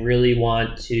 I really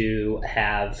want to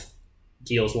have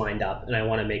deals lined up and I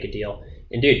want to make a deal.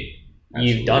 And dude,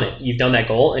 absolutely. You've done it. You've done that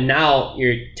goal. And now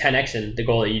you're 10xing the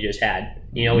goal that you just had.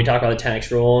 We talked about the 10x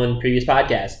rule in previous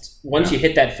podcasts. Once you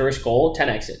hit that first goal,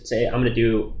 10x it. Say, if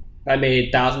I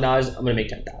made $1,000, I'm going to make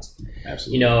 $10,000.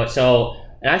 Absolutely. So,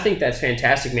 and I think that's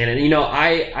fantastic, man. And,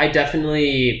 I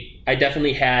definitely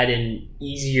had an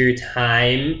easier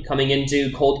time coming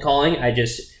into cold calling.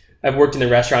 I've worked in the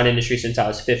restaurant industry since I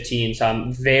was 15, so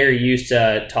I'm very used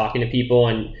to talking to people.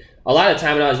 And a lot of the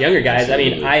time when I was younger, guys,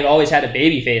 absolutely. I've always had a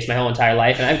baby face my whole entire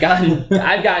life, and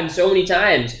I've gotten so many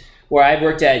times where I've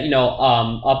worked at,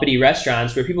 uppity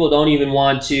restaurants where people don't even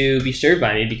want to be served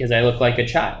by me because I look like a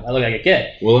child. I look like a kid.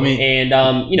 Well,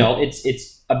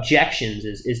 it's objections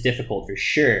is difficult for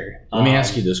sure. Let me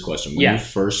ask you this question. When you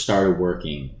first started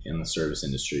working in the service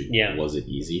industry, was it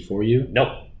easy for you? Nope.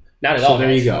 Not at all. So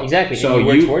there you go. Exactly. So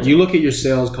you look at your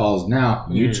sales calls now.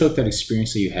 You took that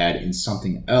experience that you had in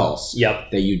something else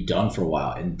that you'd done for a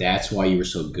while, and that's why you were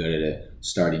so good at it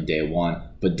starting day one.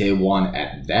 But day one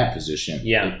at that position,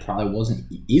 it probably wasn't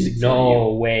easy for you.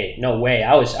 No way.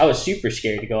 I was super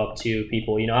scared to go up to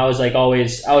people. You know, I was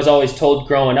always told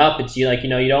growing up, it's you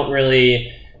don't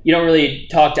really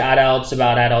talk to adults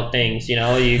about adult things. You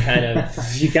know, you kind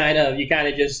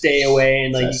of just stay away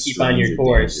and you keep on your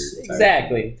course.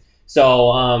 Exactly.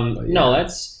 So no,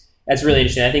 that's really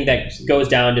interesting. I think that goes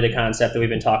down to the concept that we've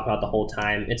been talking about the whole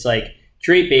time. It's like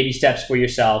create baby steps for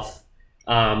yourself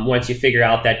once you figure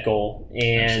out that goal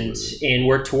and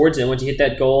work towards it. Once you hit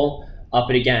that goal, up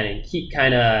it again and keep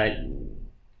kind of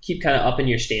upping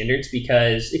your standards,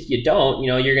 because if you don't,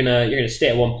 you're gonna stay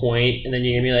at one point and then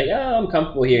you're gonna be like, oh, I'm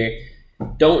comfortable here.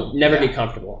 Never get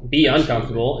comfortable. Be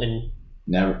uncomfortable and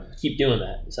never keep doing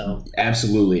that. So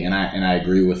absolutely, and I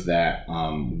agree with that.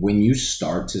 When you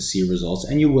start to see results,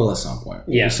 and you will at some point.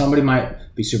 Somebody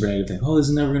might be super negative, think, oh, this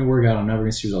is never going to work out. I'm never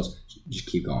going to see results. Just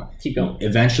keep going.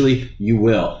 Eventually, you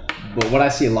will. But what I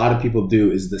see a lot of people do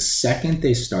is the second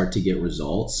they start to get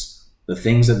results, the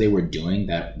things that they were doing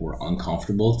that were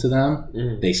uncomfortable to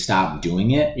them, they stop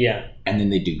doing it. And then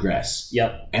they digress.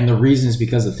 And the reason is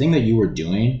because the thing that you were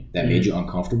doing that made you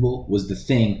uncomfortable was the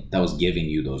thing that was giving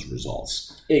you those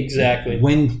results. Exactly.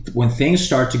 When things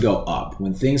start to go up,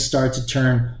 when things start to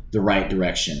turn the right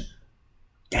direction,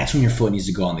 that's when your foot needs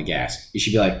to go on the gas. You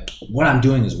should be like, what I'm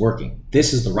doing is working.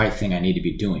 This is the right thing I need to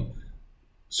be doing.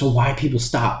 So why people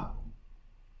stop?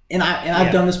 And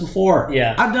I've done this before.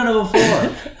 I've done it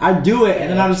before. I do it, and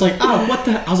then I was like, oh, what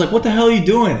the hell are you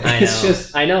doing?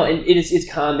 I know, and it's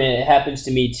common. It happens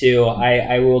to me too.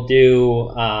 I'll do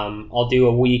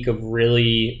a week of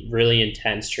really, really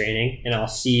intense training, and I'll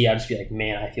just be like,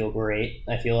 man, I feel great.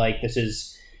 I feel like this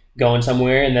is going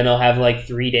somewhere, and then I'll have like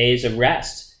 3 days of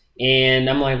rest. And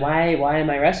I'm like, why am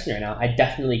I resting right now? I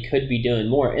definitely could be doing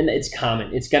more. And it's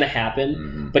common. It's going to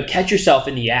happen. But catch yourself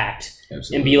in the act.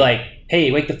 Absolutely. And be like,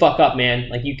 hey, wake the fuck up, man.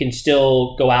 Like, you can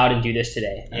still go out and do this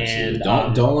today. Absolutely.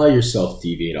 And don't let yourself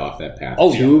deviate off that path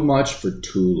too much for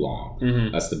too long.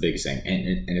 That's the biggest thing.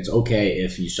 And it's okay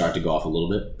if you start to go off a little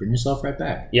bit, bring yourself right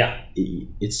back.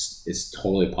 It's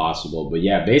totally possible. But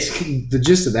yeah, basically the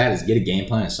gist of that is get a game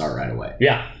plan and start right away.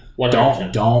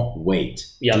 100%. Don't wait.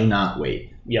 Do not wait.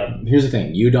 Here's the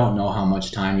thing. You don't know how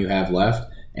much time you have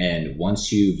left. And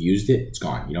once you've used it, it's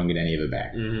gone. You don't get any of it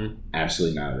back.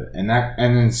 Absolutely none of it. And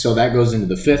then so that goes into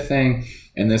the fifth thing.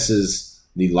 And this is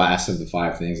the last of the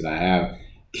 5 things that I have.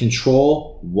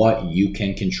 Control what you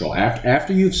can control.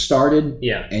 After you've started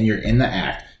and you're in the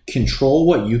act, control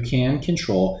what you can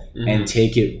control and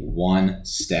take it one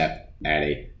step at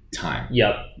a time.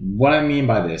 What I mean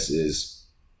by this is,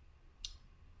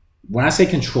 when I say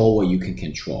control what you can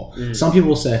control, some people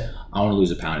will say, I want to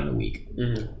lose a pound in a week.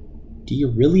 Do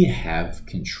you really have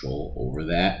control over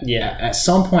that? At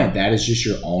some point, that is just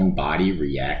your own body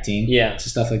reacting to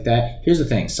stuff like that. Here's the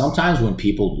thing. Sometimes when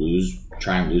people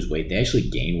try and lose weight, they actually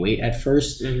gain weight at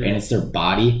first, and it's their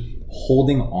body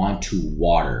holding on to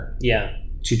water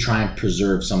to try and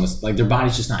preserve some of, like, their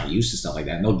body's just not used to stuff like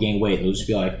that, and they'll gain weight. They'll just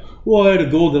be like, well, I had a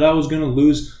goal that I was going to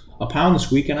lose a pound this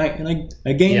week, and I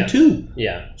gained 2.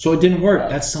 So it didn't work.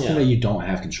 That's something that you don't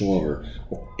have control over.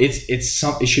 It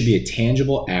should be a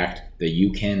tangible act that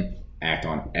you can act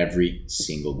on every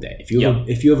single day.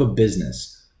 If you have a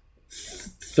business,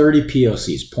 30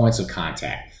 POCs, points of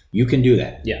contact, you can do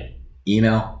that.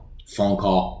 Email, phone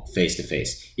call, face to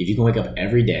face. If you can wake up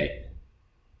every day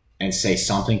and say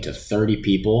something to 30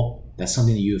 people, that's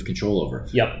something that you have control over.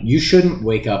 You shouldn't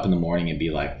wake up in the morning and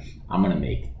be like, I'm going to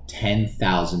make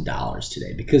 $10,000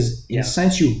 today, because in a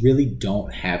sense you really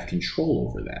don't have control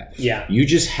over that. You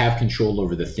just have control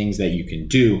over the things that you can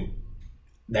do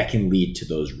that can lead to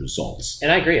those results. And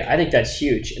I agree. I think that's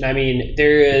huge. And I mean,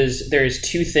 there's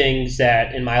 2 things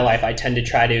that in my life I tend to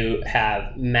try to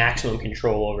have maximum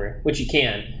control over, which you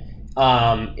can.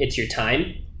 It's your time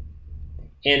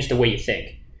and it's the way you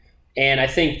think. And I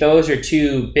think those are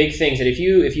 2 big things that if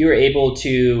you are able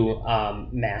to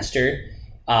master,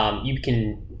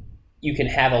 you can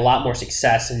have a lot more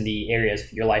success in the areas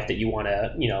of your life that you want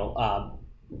to,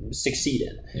 succeed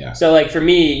in. So like for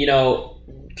me,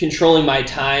 controlling my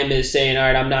time is saying, all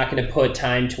right, I'm not going to put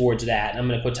time towards that. I'm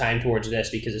going to put time towards this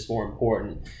because it's more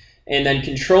important. And then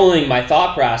controlling my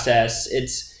thought process,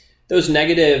 it's those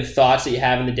negative thoughts that you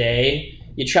have in the day.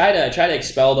 You try to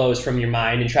expel those from your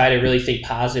mind and try to really think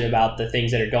positive about the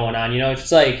things that are going on. If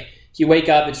it's like you wake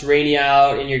up, it's rainy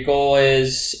out, and your goal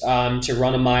is to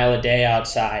run a mile a day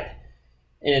outside.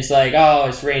 And it's like, oh,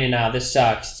 it's raining now. This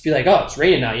sucks. It's be like, oh, it's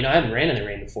raining now. I haven't ran in the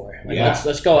rain before. Like,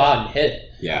 let's go out and hit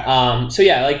it. Yeah. So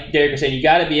yeah, like Derek was saying, you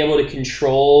got to be able to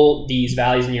control these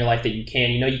values in your life that you can.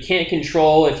 You can't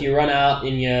control if you run out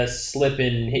and you slip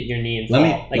and hit your knee and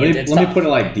fall. Let me put it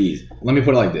like these. Let me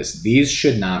put it like this. These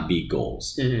should not be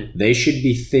goals. Mm-hmm. They should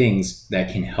be things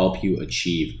that can help you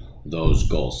achieve those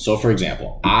goals. So, for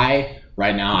example,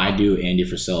 right now I do Andy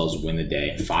Frisella's Win the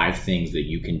Day, 5 things that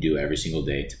you can do every single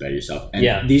day to better yourself.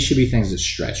 And these should be things that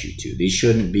stretch you too. These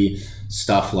shouldn't be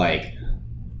stuff like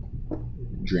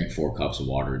drink 4 cups of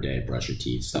water a day, brush your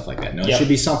teeth, stuff like that. No, it should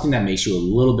be something that makes you a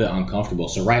little bit uncomfortable.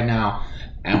 So right now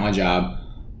at my job,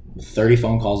 30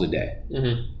 phone calls a day.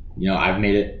 Mm-hmm.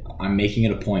 I'm making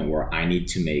it a point where I need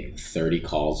to make 30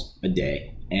 calls a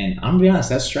day. And I'm gonna be honest,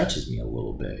 that stretches me a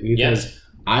little bit because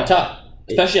tough.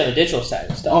 Especially on the digital side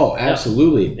of stuff. Oh,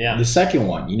 absolutely. Yeah. The second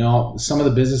one, some of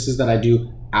the businesses that I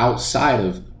do outside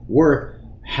of work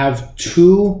have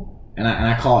 2, and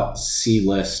I call it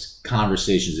C-list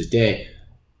conversations a day.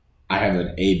 I have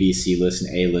an A, B, C list,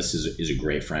 and A list is a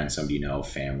great friend, somebody you know,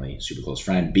 family, super close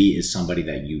friend. B is somebody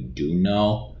that you do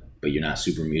know, but you're not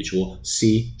super mutual.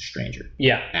 C, stranger.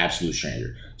 Yeah. Absolute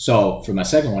stranger. So for my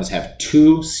second one is have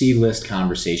 2 C-list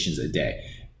conversations a day.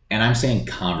 And I'm saying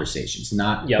conversations,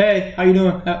 not, hey, how you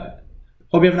doing? Hope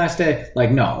you have a nice day. Like,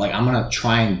 no, like I'm going to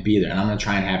try and be there and I'm going to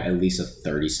try and have at least a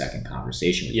 30-second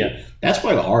conversation with you. That's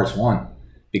probably the hardest one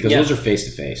because those are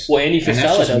face-to-face. Well, Andy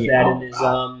Frisella does that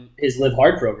in his Live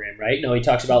Hard program, right? He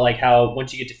talks about like how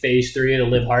once you get to phase 3 of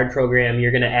the Live Hard program,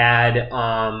 you're going to add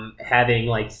having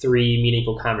like 3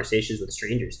 meaningful conversations with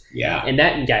strangers. Yeah. And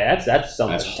that's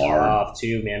something that's hard tough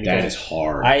too, man. That is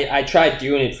hard. I tried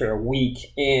doing it for a week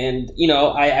and,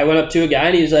 I went up to a guy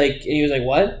and he was like,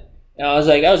 what? And I was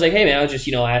like, hey man, I was just,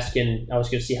 asking, I was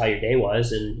going to see how your day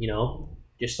was and,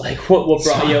 just like what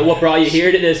brought you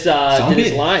here to this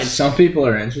line. Some people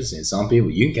are interesting. Some people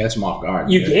you can catch them off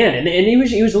guard. You can, and he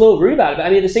was a little rude about it. But I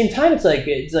mean, at the same time, it's like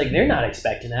they're not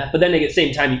expecting that. But then at the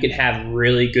same time, you can have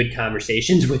really good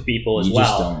conversations with people as well. You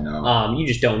just don't know. You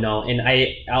just don't know. And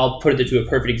I'll put it to a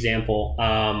perfect example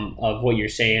of what you're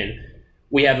saying.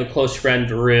 We have a close friend,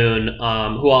 Varun,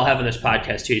 who I'll have on this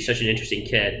podcast too. He's such an interesting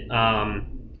kid.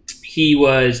 He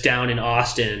was down in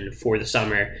Austin for the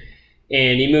summer.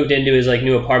 And he moved into his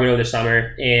new apartment over the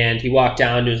summer, and he walked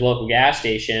down to his local gas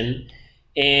station,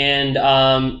 and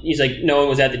he's like, no one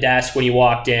was at the desk when he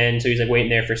walked in, so he's like waiting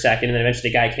there for a second, and then eventually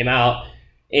the guy came out,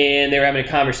 and they were having a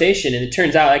conversation, and it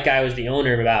turns out that guy was the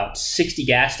owner of about 60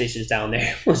 gas stations down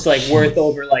there. It was worth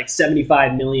over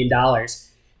 $75 million.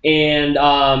 And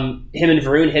him and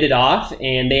Varun hit it off,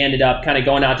 and they ended up kind of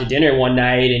going out to dinner one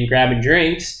night and grabbing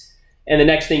drinks, and the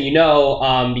next thing you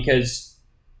know, because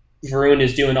Varun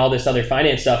is doing all this other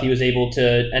finance stuff, he was able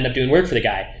to end up doing work for the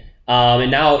guy. And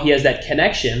now he has that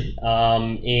connection.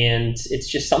 And it's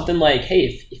just something like,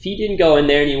 hey, if he didn't go in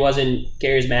there and he wasn't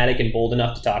charismatic and bold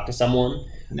enough to talk to someone,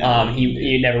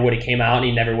 he never would have came out and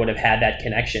he never would have had that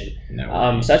connection.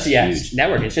 So that's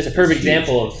networking. It's just a perfect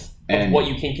example of what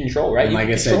you can control, right? And like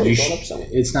I said,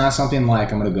 it's not something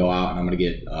like I'm going to go out and I'm going to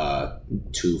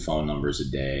get 2 phone numbers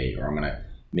a day, or I'm going to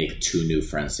make 2 new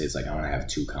friends today. It's like I'm going to have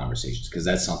 2 conversations because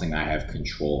that's something I have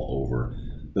control over.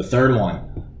 The third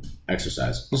one,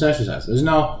 exercise. Just exercise.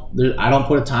 I don't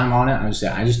put a time on it.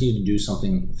 I just need to do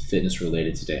something fitness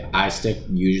related today. I stick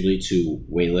usually to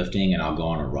weightlifting and I'll go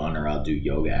on a run or I'll do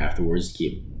yoga afterwards to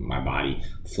keep my body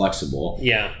flexible.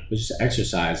 Yeah. But just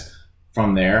exercise.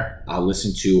 From there, I'll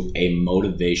listen to a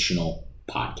motivational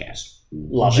podcast.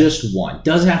 Love just it. One.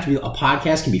 Doesn't have to be a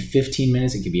podcast. Can be 15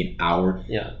 minutes. It can be an hour.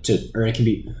 Yeah. Or it can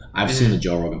be. I've seen the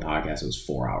Joe Rogan podcast. It was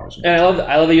 4 hours. And I love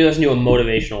that you listen to a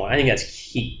motivational one. I think that's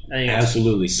key.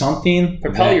 Absolutely. Something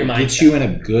propel your mindset. Gets you in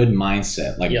a good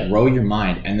mindset. Grow your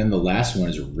mind. And then the last one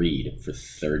is read for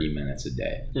 30 minutes a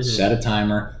day. Mm-hmm. Set a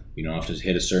timer. You don't have to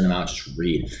hit a certain amount. Just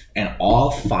read. And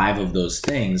all 5 of those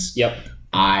things.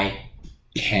 I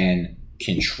can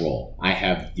control. I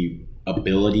have the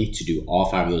ability to do all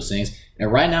 5 of those things,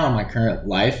 and right now in my current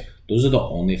life, those are the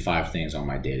only 5 things on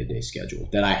my day-to-day schedule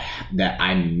that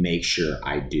I make sure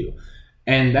I do,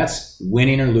 and that's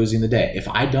winning or losing the day. If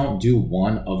I don't do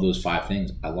one of those 5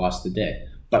 things, I lost the day.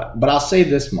 But I'll say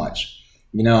this much,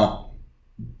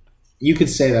 you could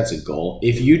say that's a goal.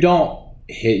 If you don't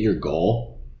hit your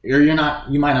goal, or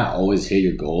you might not always hit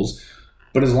your goals,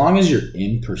 but as long as you're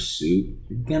in pursuit,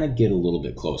 you're going to get a little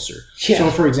bit closer. Yeah. So,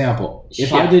 for example,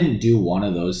 if I didn't do one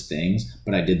of those things,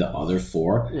 but I did the other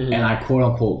 4, and I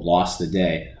quote-unquote lost the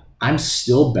day, I'm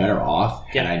still better off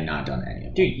had I not done any of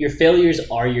them. Dude, your failures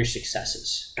are your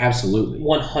successes. Absolutely.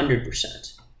 100%.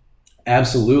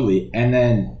 Absolutely. And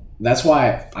then that's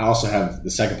why I also have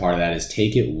the second part of that is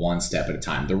take it one step at a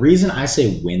time. The reason I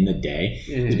say win the day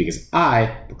is because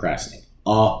I procrastinate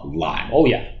a lot. Oh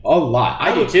yeah, a lot.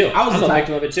 I do too. I'm a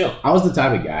victim of it too. I was the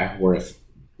type of guy where if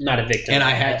not a victim, and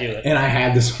I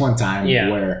had this one time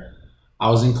where I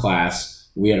was in class.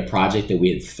 We had a project that we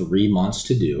had 3 months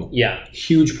to do. Yeah,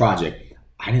 huge project.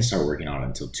 I didn't start working on it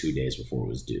until 2 days before it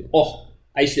was due. Oh,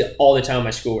 I used to do it all the time with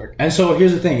my schoolwork. And so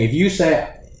here's the thing: if you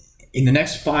say, in the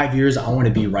next 5 years, I want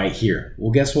to be right here.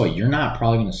 Well, guess what? You're not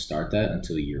probably going to start that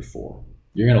until year 4.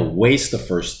 You're going to waste the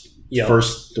first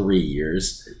 3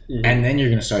 years, and then you're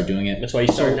going to start doing it. That's why you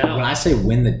start now. When I say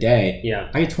win the day,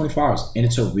 I get 24 hours, and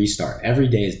it's a restart. Every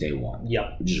day is day 1.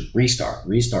 Yep. Just restart.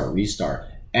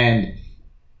 And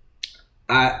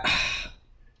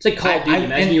it's like Call of Duty.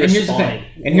 Imagine you respawning.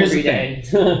 And here's the thing.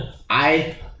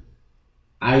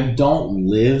 I don't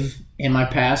live in my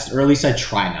past, or at least I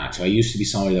try not to. I used to be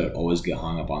somebody that would always get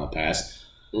hung up on the past.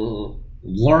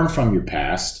 Learn from your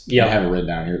past. I have it written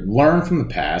down here. Learn from the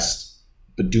past,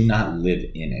 but do not live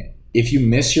in it. If you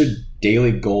miss your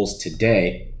daily goals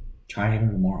today, try and hit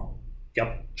them tomorrow.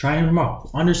 Yep. Try and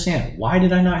tomorrow. Understand, why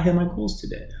did I not hit my goals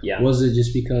today? Yeah. Was it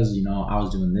just because, I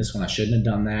was doing this when I shouldn't have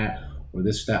done that, or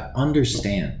this or that?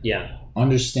 Understand. Yeah.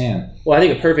 Understand. Well, I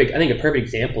think a perfect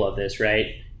example of this, right,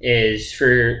 is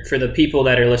for the people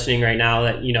that are listening right now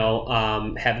that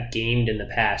have gamed in the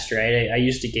past, right? I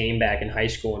used to game back in high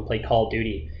school and play Call of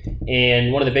Duty,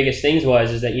 and one of the biggest things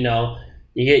is that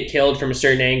you get killed from a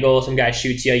certain angle, some guy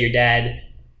shoots you, you're dead,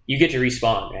 you get to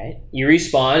respawn, right? You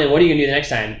respawn, and what are you gonna do the next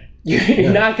time?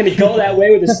 You're not gonna go that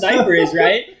way where the sniper is,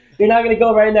 right? You're not going to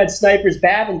go right in that sniper's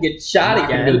path and get shot again.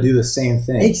 You're going to do the same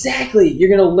thing. Exactly. You're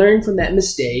going to learn from that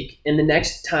mistake, and the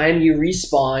next time you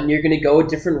respawn, you're going to go a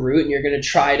different route, and you're going to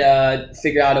try to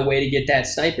figure out a way to get that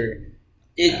sniper.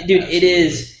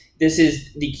 This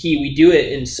is the key. We do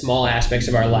it in small aspects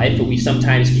of our life, but we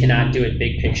sometimes cannot do it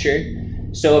big picture.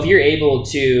 So if you're able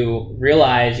to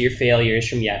realize your failures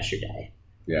from yesterday,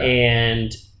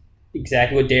 and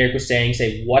exactly what Derek was saying,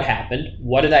 say, what happened?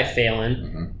 What did I fail in?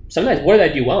 Mm-hmm. Sometimes, what did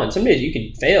I do well in? Some days you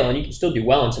can fail and you can still do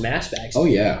well in some aspects. Oh,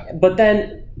 yeah. But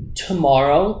then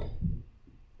tomorrow,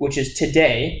 which is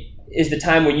today, is the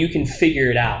time when you can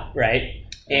figure it out, right?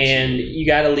 Absolutely. And you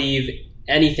got to leave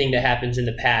anything that happens in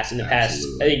the past. I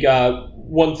think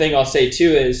one thing I'll say,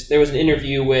 too, is there was an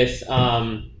interview with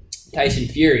Tyson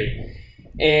Fury.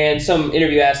 And some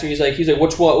interview asked him, he's like,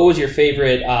 what was your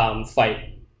favorite fight?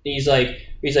 And he's like,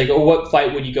 oh, what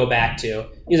fight would you go back to?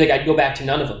 He's like, I'd go back to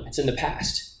none of them. It's in the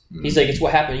past. Mm-hmm. He's like, it's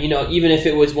what happened. Even if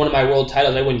it was one of my world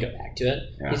titles, I wouldn't go back to it.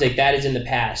 Yeah. He's like, that is in the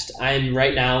past. I'm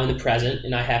right now in the present,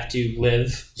 and I have to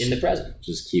live in the present.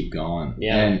 Just keep going.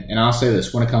 Yeah. And I'll say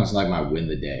this, when it comes to like my win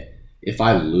the day, if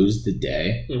I lose the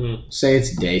day, say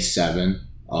it's day 7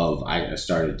 of, I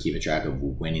started keeping track of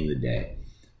winning the day.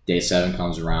 Day 7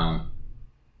 comes around,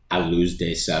 I lose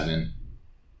day 7.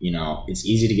 It's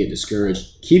easy to get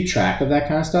discouraged. Keep track of that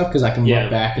kind of stuff because I can look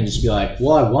back and just be like,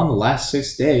 well, I won the last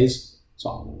 6 days,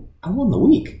 so I won the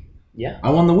week. Yeah. I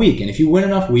won the week. And if you win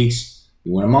enough weeks,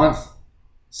 you win a month.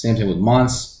 Same thing with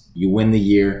months. You win the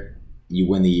year.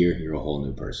 You're a whole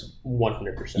new person.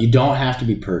 100%. You don't have to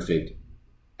be perfect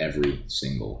every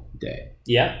single day.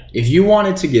 Yeah. If you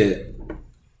wanted to get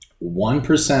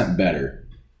 1% better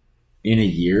in a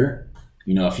year,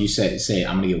 if you say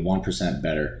I'm going to get 1%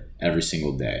 better every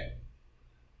single day,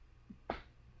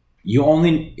 you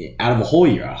only, out of a whole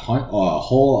year, a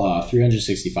whole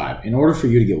 365, in order for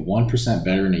you to get 1%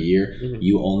 better in a year,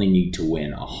 you only need to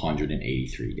win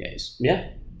 183 days. Yeah,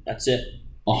 that's it.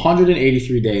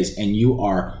 183 days, and you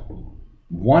are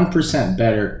 1%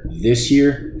 better this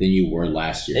year than you were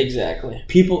last year. Exactly.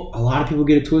 A lot of people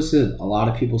get it twisted. A lot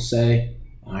of people say,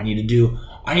 I need to do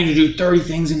 30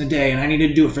 things in a day, and I need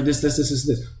to do it for this.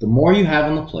 The more you have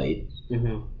on the plate,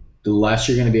 the less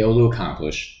you're going to be able to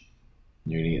accomplish.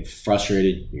 You're going to get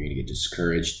frustrated. You're going to get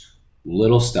discouraged.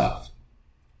 Little stuff.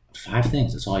 5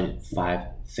 things. That's all I did. 5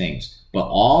 things. But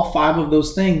all 5 of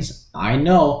those things, I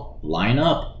know, line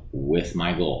up with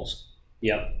my goals.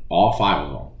 Yep. All 5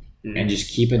 of them. Mm-hmm. And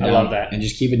just keep it down. I love that. And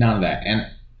just keep it down to that. And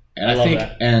I think,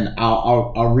 that. And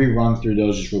I'll rerun through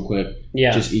those just real quick.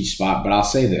 Yeah. Just each spot. But I'll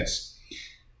say this.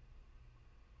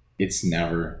 It's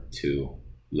never too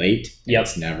late. Yep.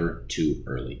 It's never too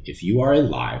early. If you are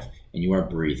alive and you are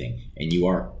breathing and you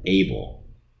are able,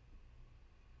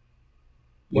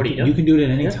 what you can do it at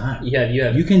any time.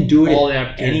 You can do it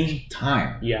at any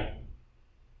time. Yeah.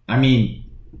 I mean,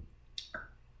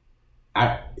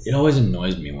 it always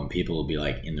annoys me when people will be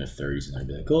like in their 30s and they'll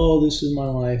be like, oh, this is my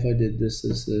life. I did this.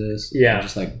 Yeah. I'm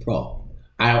just like, bro,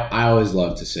 I always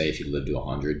love to say if you live to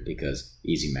 100 because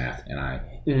easy math and I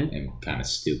am kind of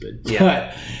stupid.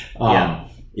 Yeah. But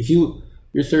if you're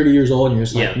 30 years old and you're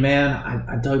just like, man,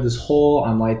 I dug this hole.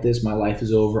 I'm like this. My life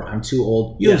is over. I'm too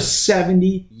old. You have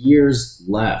 70 years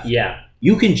left. Yeah.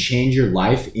 You can change your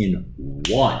life in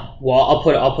one. Well, I'll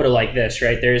put it like this,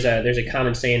 right? There's a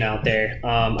common saying out there.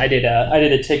 I did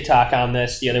a TikTok on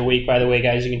this the other week. By the way,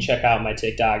 guys, you can check out my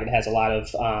TikTok. It has a lot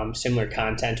of similar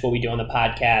content to what we do on the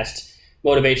podcast.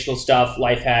 Motivational stuff,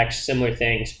 life hacks, similar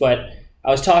things. But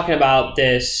I was talking about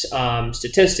this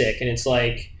statistic, and it's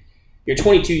like you're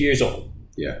 22 years old.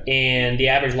 Yeah. And the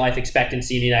average life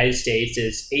expectancy in the United States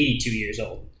is 82 years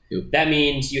old. Yep. That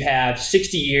means you have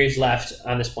 60 years left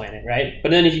on this planet, right?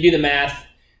 But then if you do the math,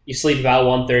 you sleep about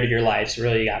 1/3 of your life, so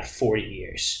really you got 40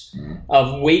 years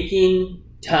of waking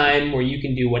time where you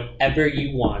can do whatever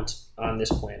you want on this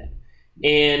planet.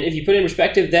 And if you put it in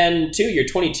perspective, then too, you're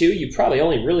 22, you've probably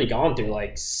only really gone through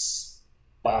like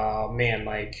 7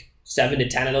 to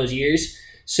 10 of those years.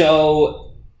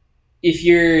 So if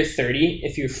you're 30,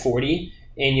 if you're 40,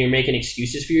 and you're making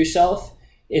excuses for yourself,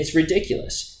 it's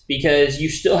ridiculous because you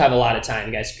still have a lot of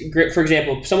time, guys. For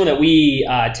example, someone that we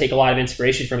take a lot of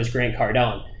inspiration from is Grant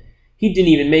Cardone. He didn't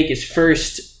even make his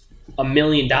first $1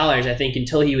 million, I think,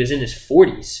 until he was in his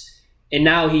 40s. And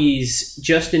now he's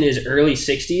just in his early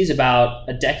 60s, about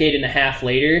a decade and a half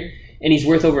later, and he's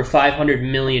worth over $500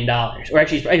 million. Or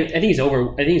actually, I think he's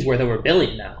worth over $1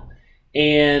 billion now.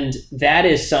 And that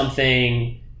is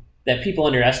something that people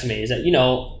underestimate, is that, you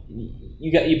know,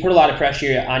 you put a lot of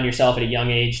pressure on yourself at a young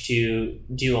age to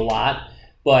do a lot,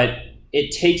 but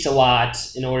it takes a lot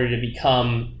in order to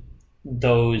become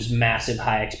those massive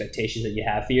high expectations that you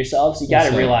have for yourself. So you got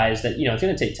to realize that, you know, it's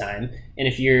going to take time. And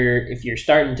if you're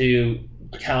starting to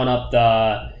count up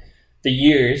the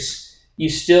years, you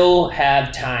still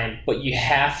have time, but you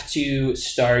have to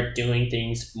start doing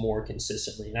things more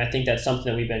consistently. And I think that's something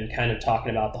that we've been kind of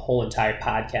talking about the whole entire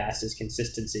podcast is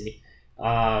consistency.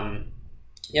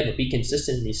 But be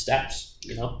consistent in these steps,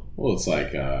 you know? Well, it's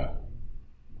like,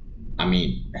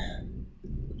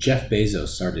 Jeff Bezos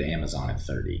started Amazon at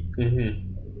 30.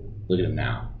 Mm-hmm. Look at him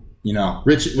now. You know,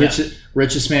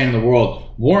 richest man in the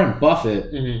world. Warren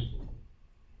Buffett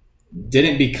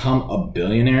didn't become a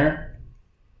billionaire.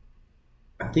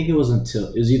 I think it was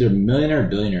either millionaire or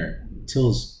billionaire until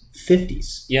his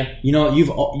 50s. Yeah. You know,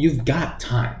 you've got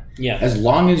time. Yeah. As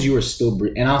long as you are still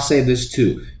breathing. And I'll say this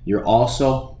too. You're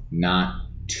also not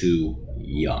too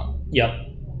young. Yep.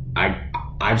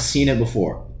 I've seen it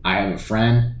before. I have a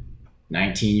friend,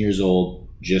 19 years old,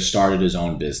 just started his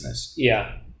own business.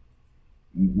 Yeah.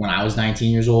 When I was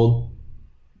 19 years old,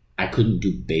 I couldn't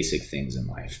do basic things in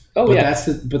life. But that's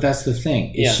the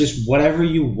thing. It's just whatever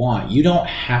you want. You don't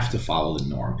have to follow the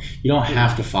norm. You don't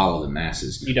have to follow the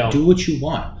masses. You don't. Do what you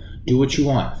want. Do what you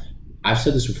want. I've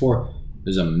said this before.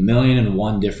 There's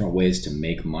 1,000,001 different ways to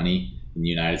make money in the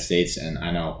United States, and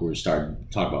I know we're starting to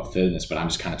talk about fitness, but I'm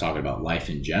just kind of talking about life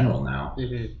in general now.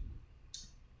 Mm-hmm.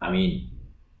 I mean,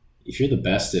 if you're the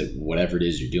best at whatever it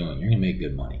is you're doing, you're going to make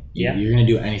good money. Yeah. You're going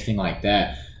to do anything like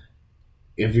that.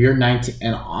 If you're 19,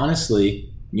 and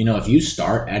honestly, you know, if you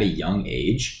start at a young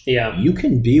age, you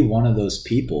can be one of those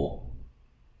people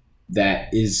that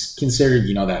is considered,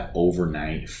 you know, that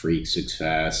overnight freak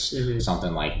success,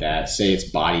 something like that. Say it's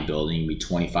bodybuilding, be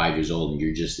 25 years old and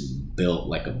you're just built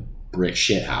like a brick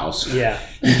shit house. Yeah.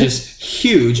 You're just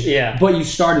huge. Yeah. But you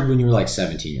started when you were like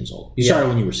 17 years old. You started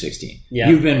when you were 16. Yeah.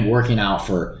 You've been working out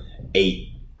for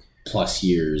 8+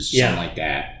 years, something like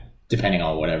that, depending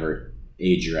on whatever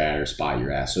age you're at or spot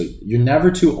you're at. So you're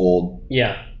never too old.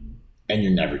 Yeah. And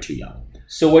you're never too young.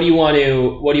 So what do you want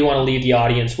to leave the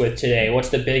audience with today? What's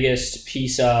the biggest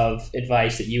piece of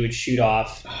advice that you would shoot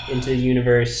off into the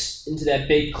universe, into that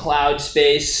big cloud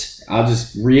space? I'll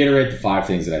just reiterate the 5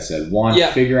 things that I said.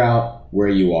 1, figure out where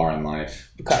you are in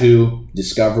life. Okay. 2,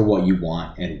 discover what you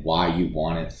want and why you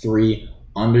want it. 3,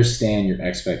 understand your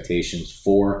expectations.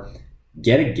 4,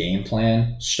 get a game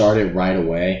plan, start it right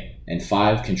away. And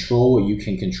 5, control what you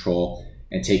can control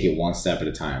and take it one step at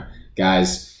a time.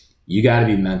 Guys, you got to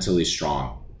be mentally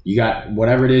strong. You got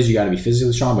whatever it is, you got to be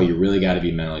physically strong, but you really got to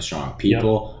be mentally strong.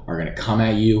 People are going to come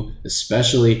at you,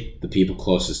 especially the people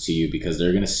closest to you, because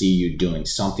they're going to see you doing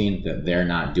something that they're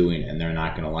not doing and they're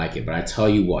not going to like it. But I tell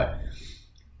you what,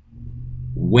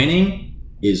 winning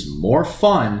is more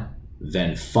fun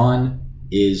than fun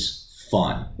is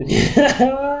fun.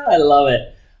 I love it.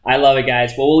 I love it,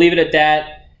 guys. Well, we'll leave it at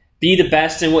that. Be the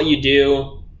best in what you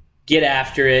do. Get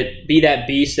after it. Be that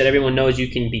beast that everyone knows you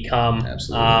can become.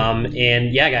 Absolutely.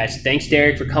 And yeah, guys, thanks,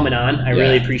 Derek, for coming on. I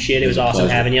really appreciate it. It was awesome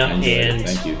having you. And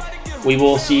thank you. we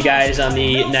will see you guys on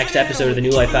the next episode of the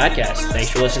New Life Podcast. Thanks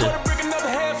for listening.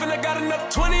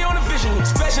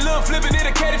 Special little flipping it,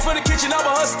 a caddy from the kitchen.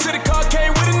 I'ma hustle to the car,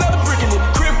 came with another brick in it.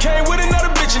 Crib came with another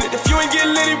bitch in it. If you ain't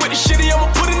getting litty with the shitty, I'ma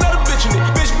put it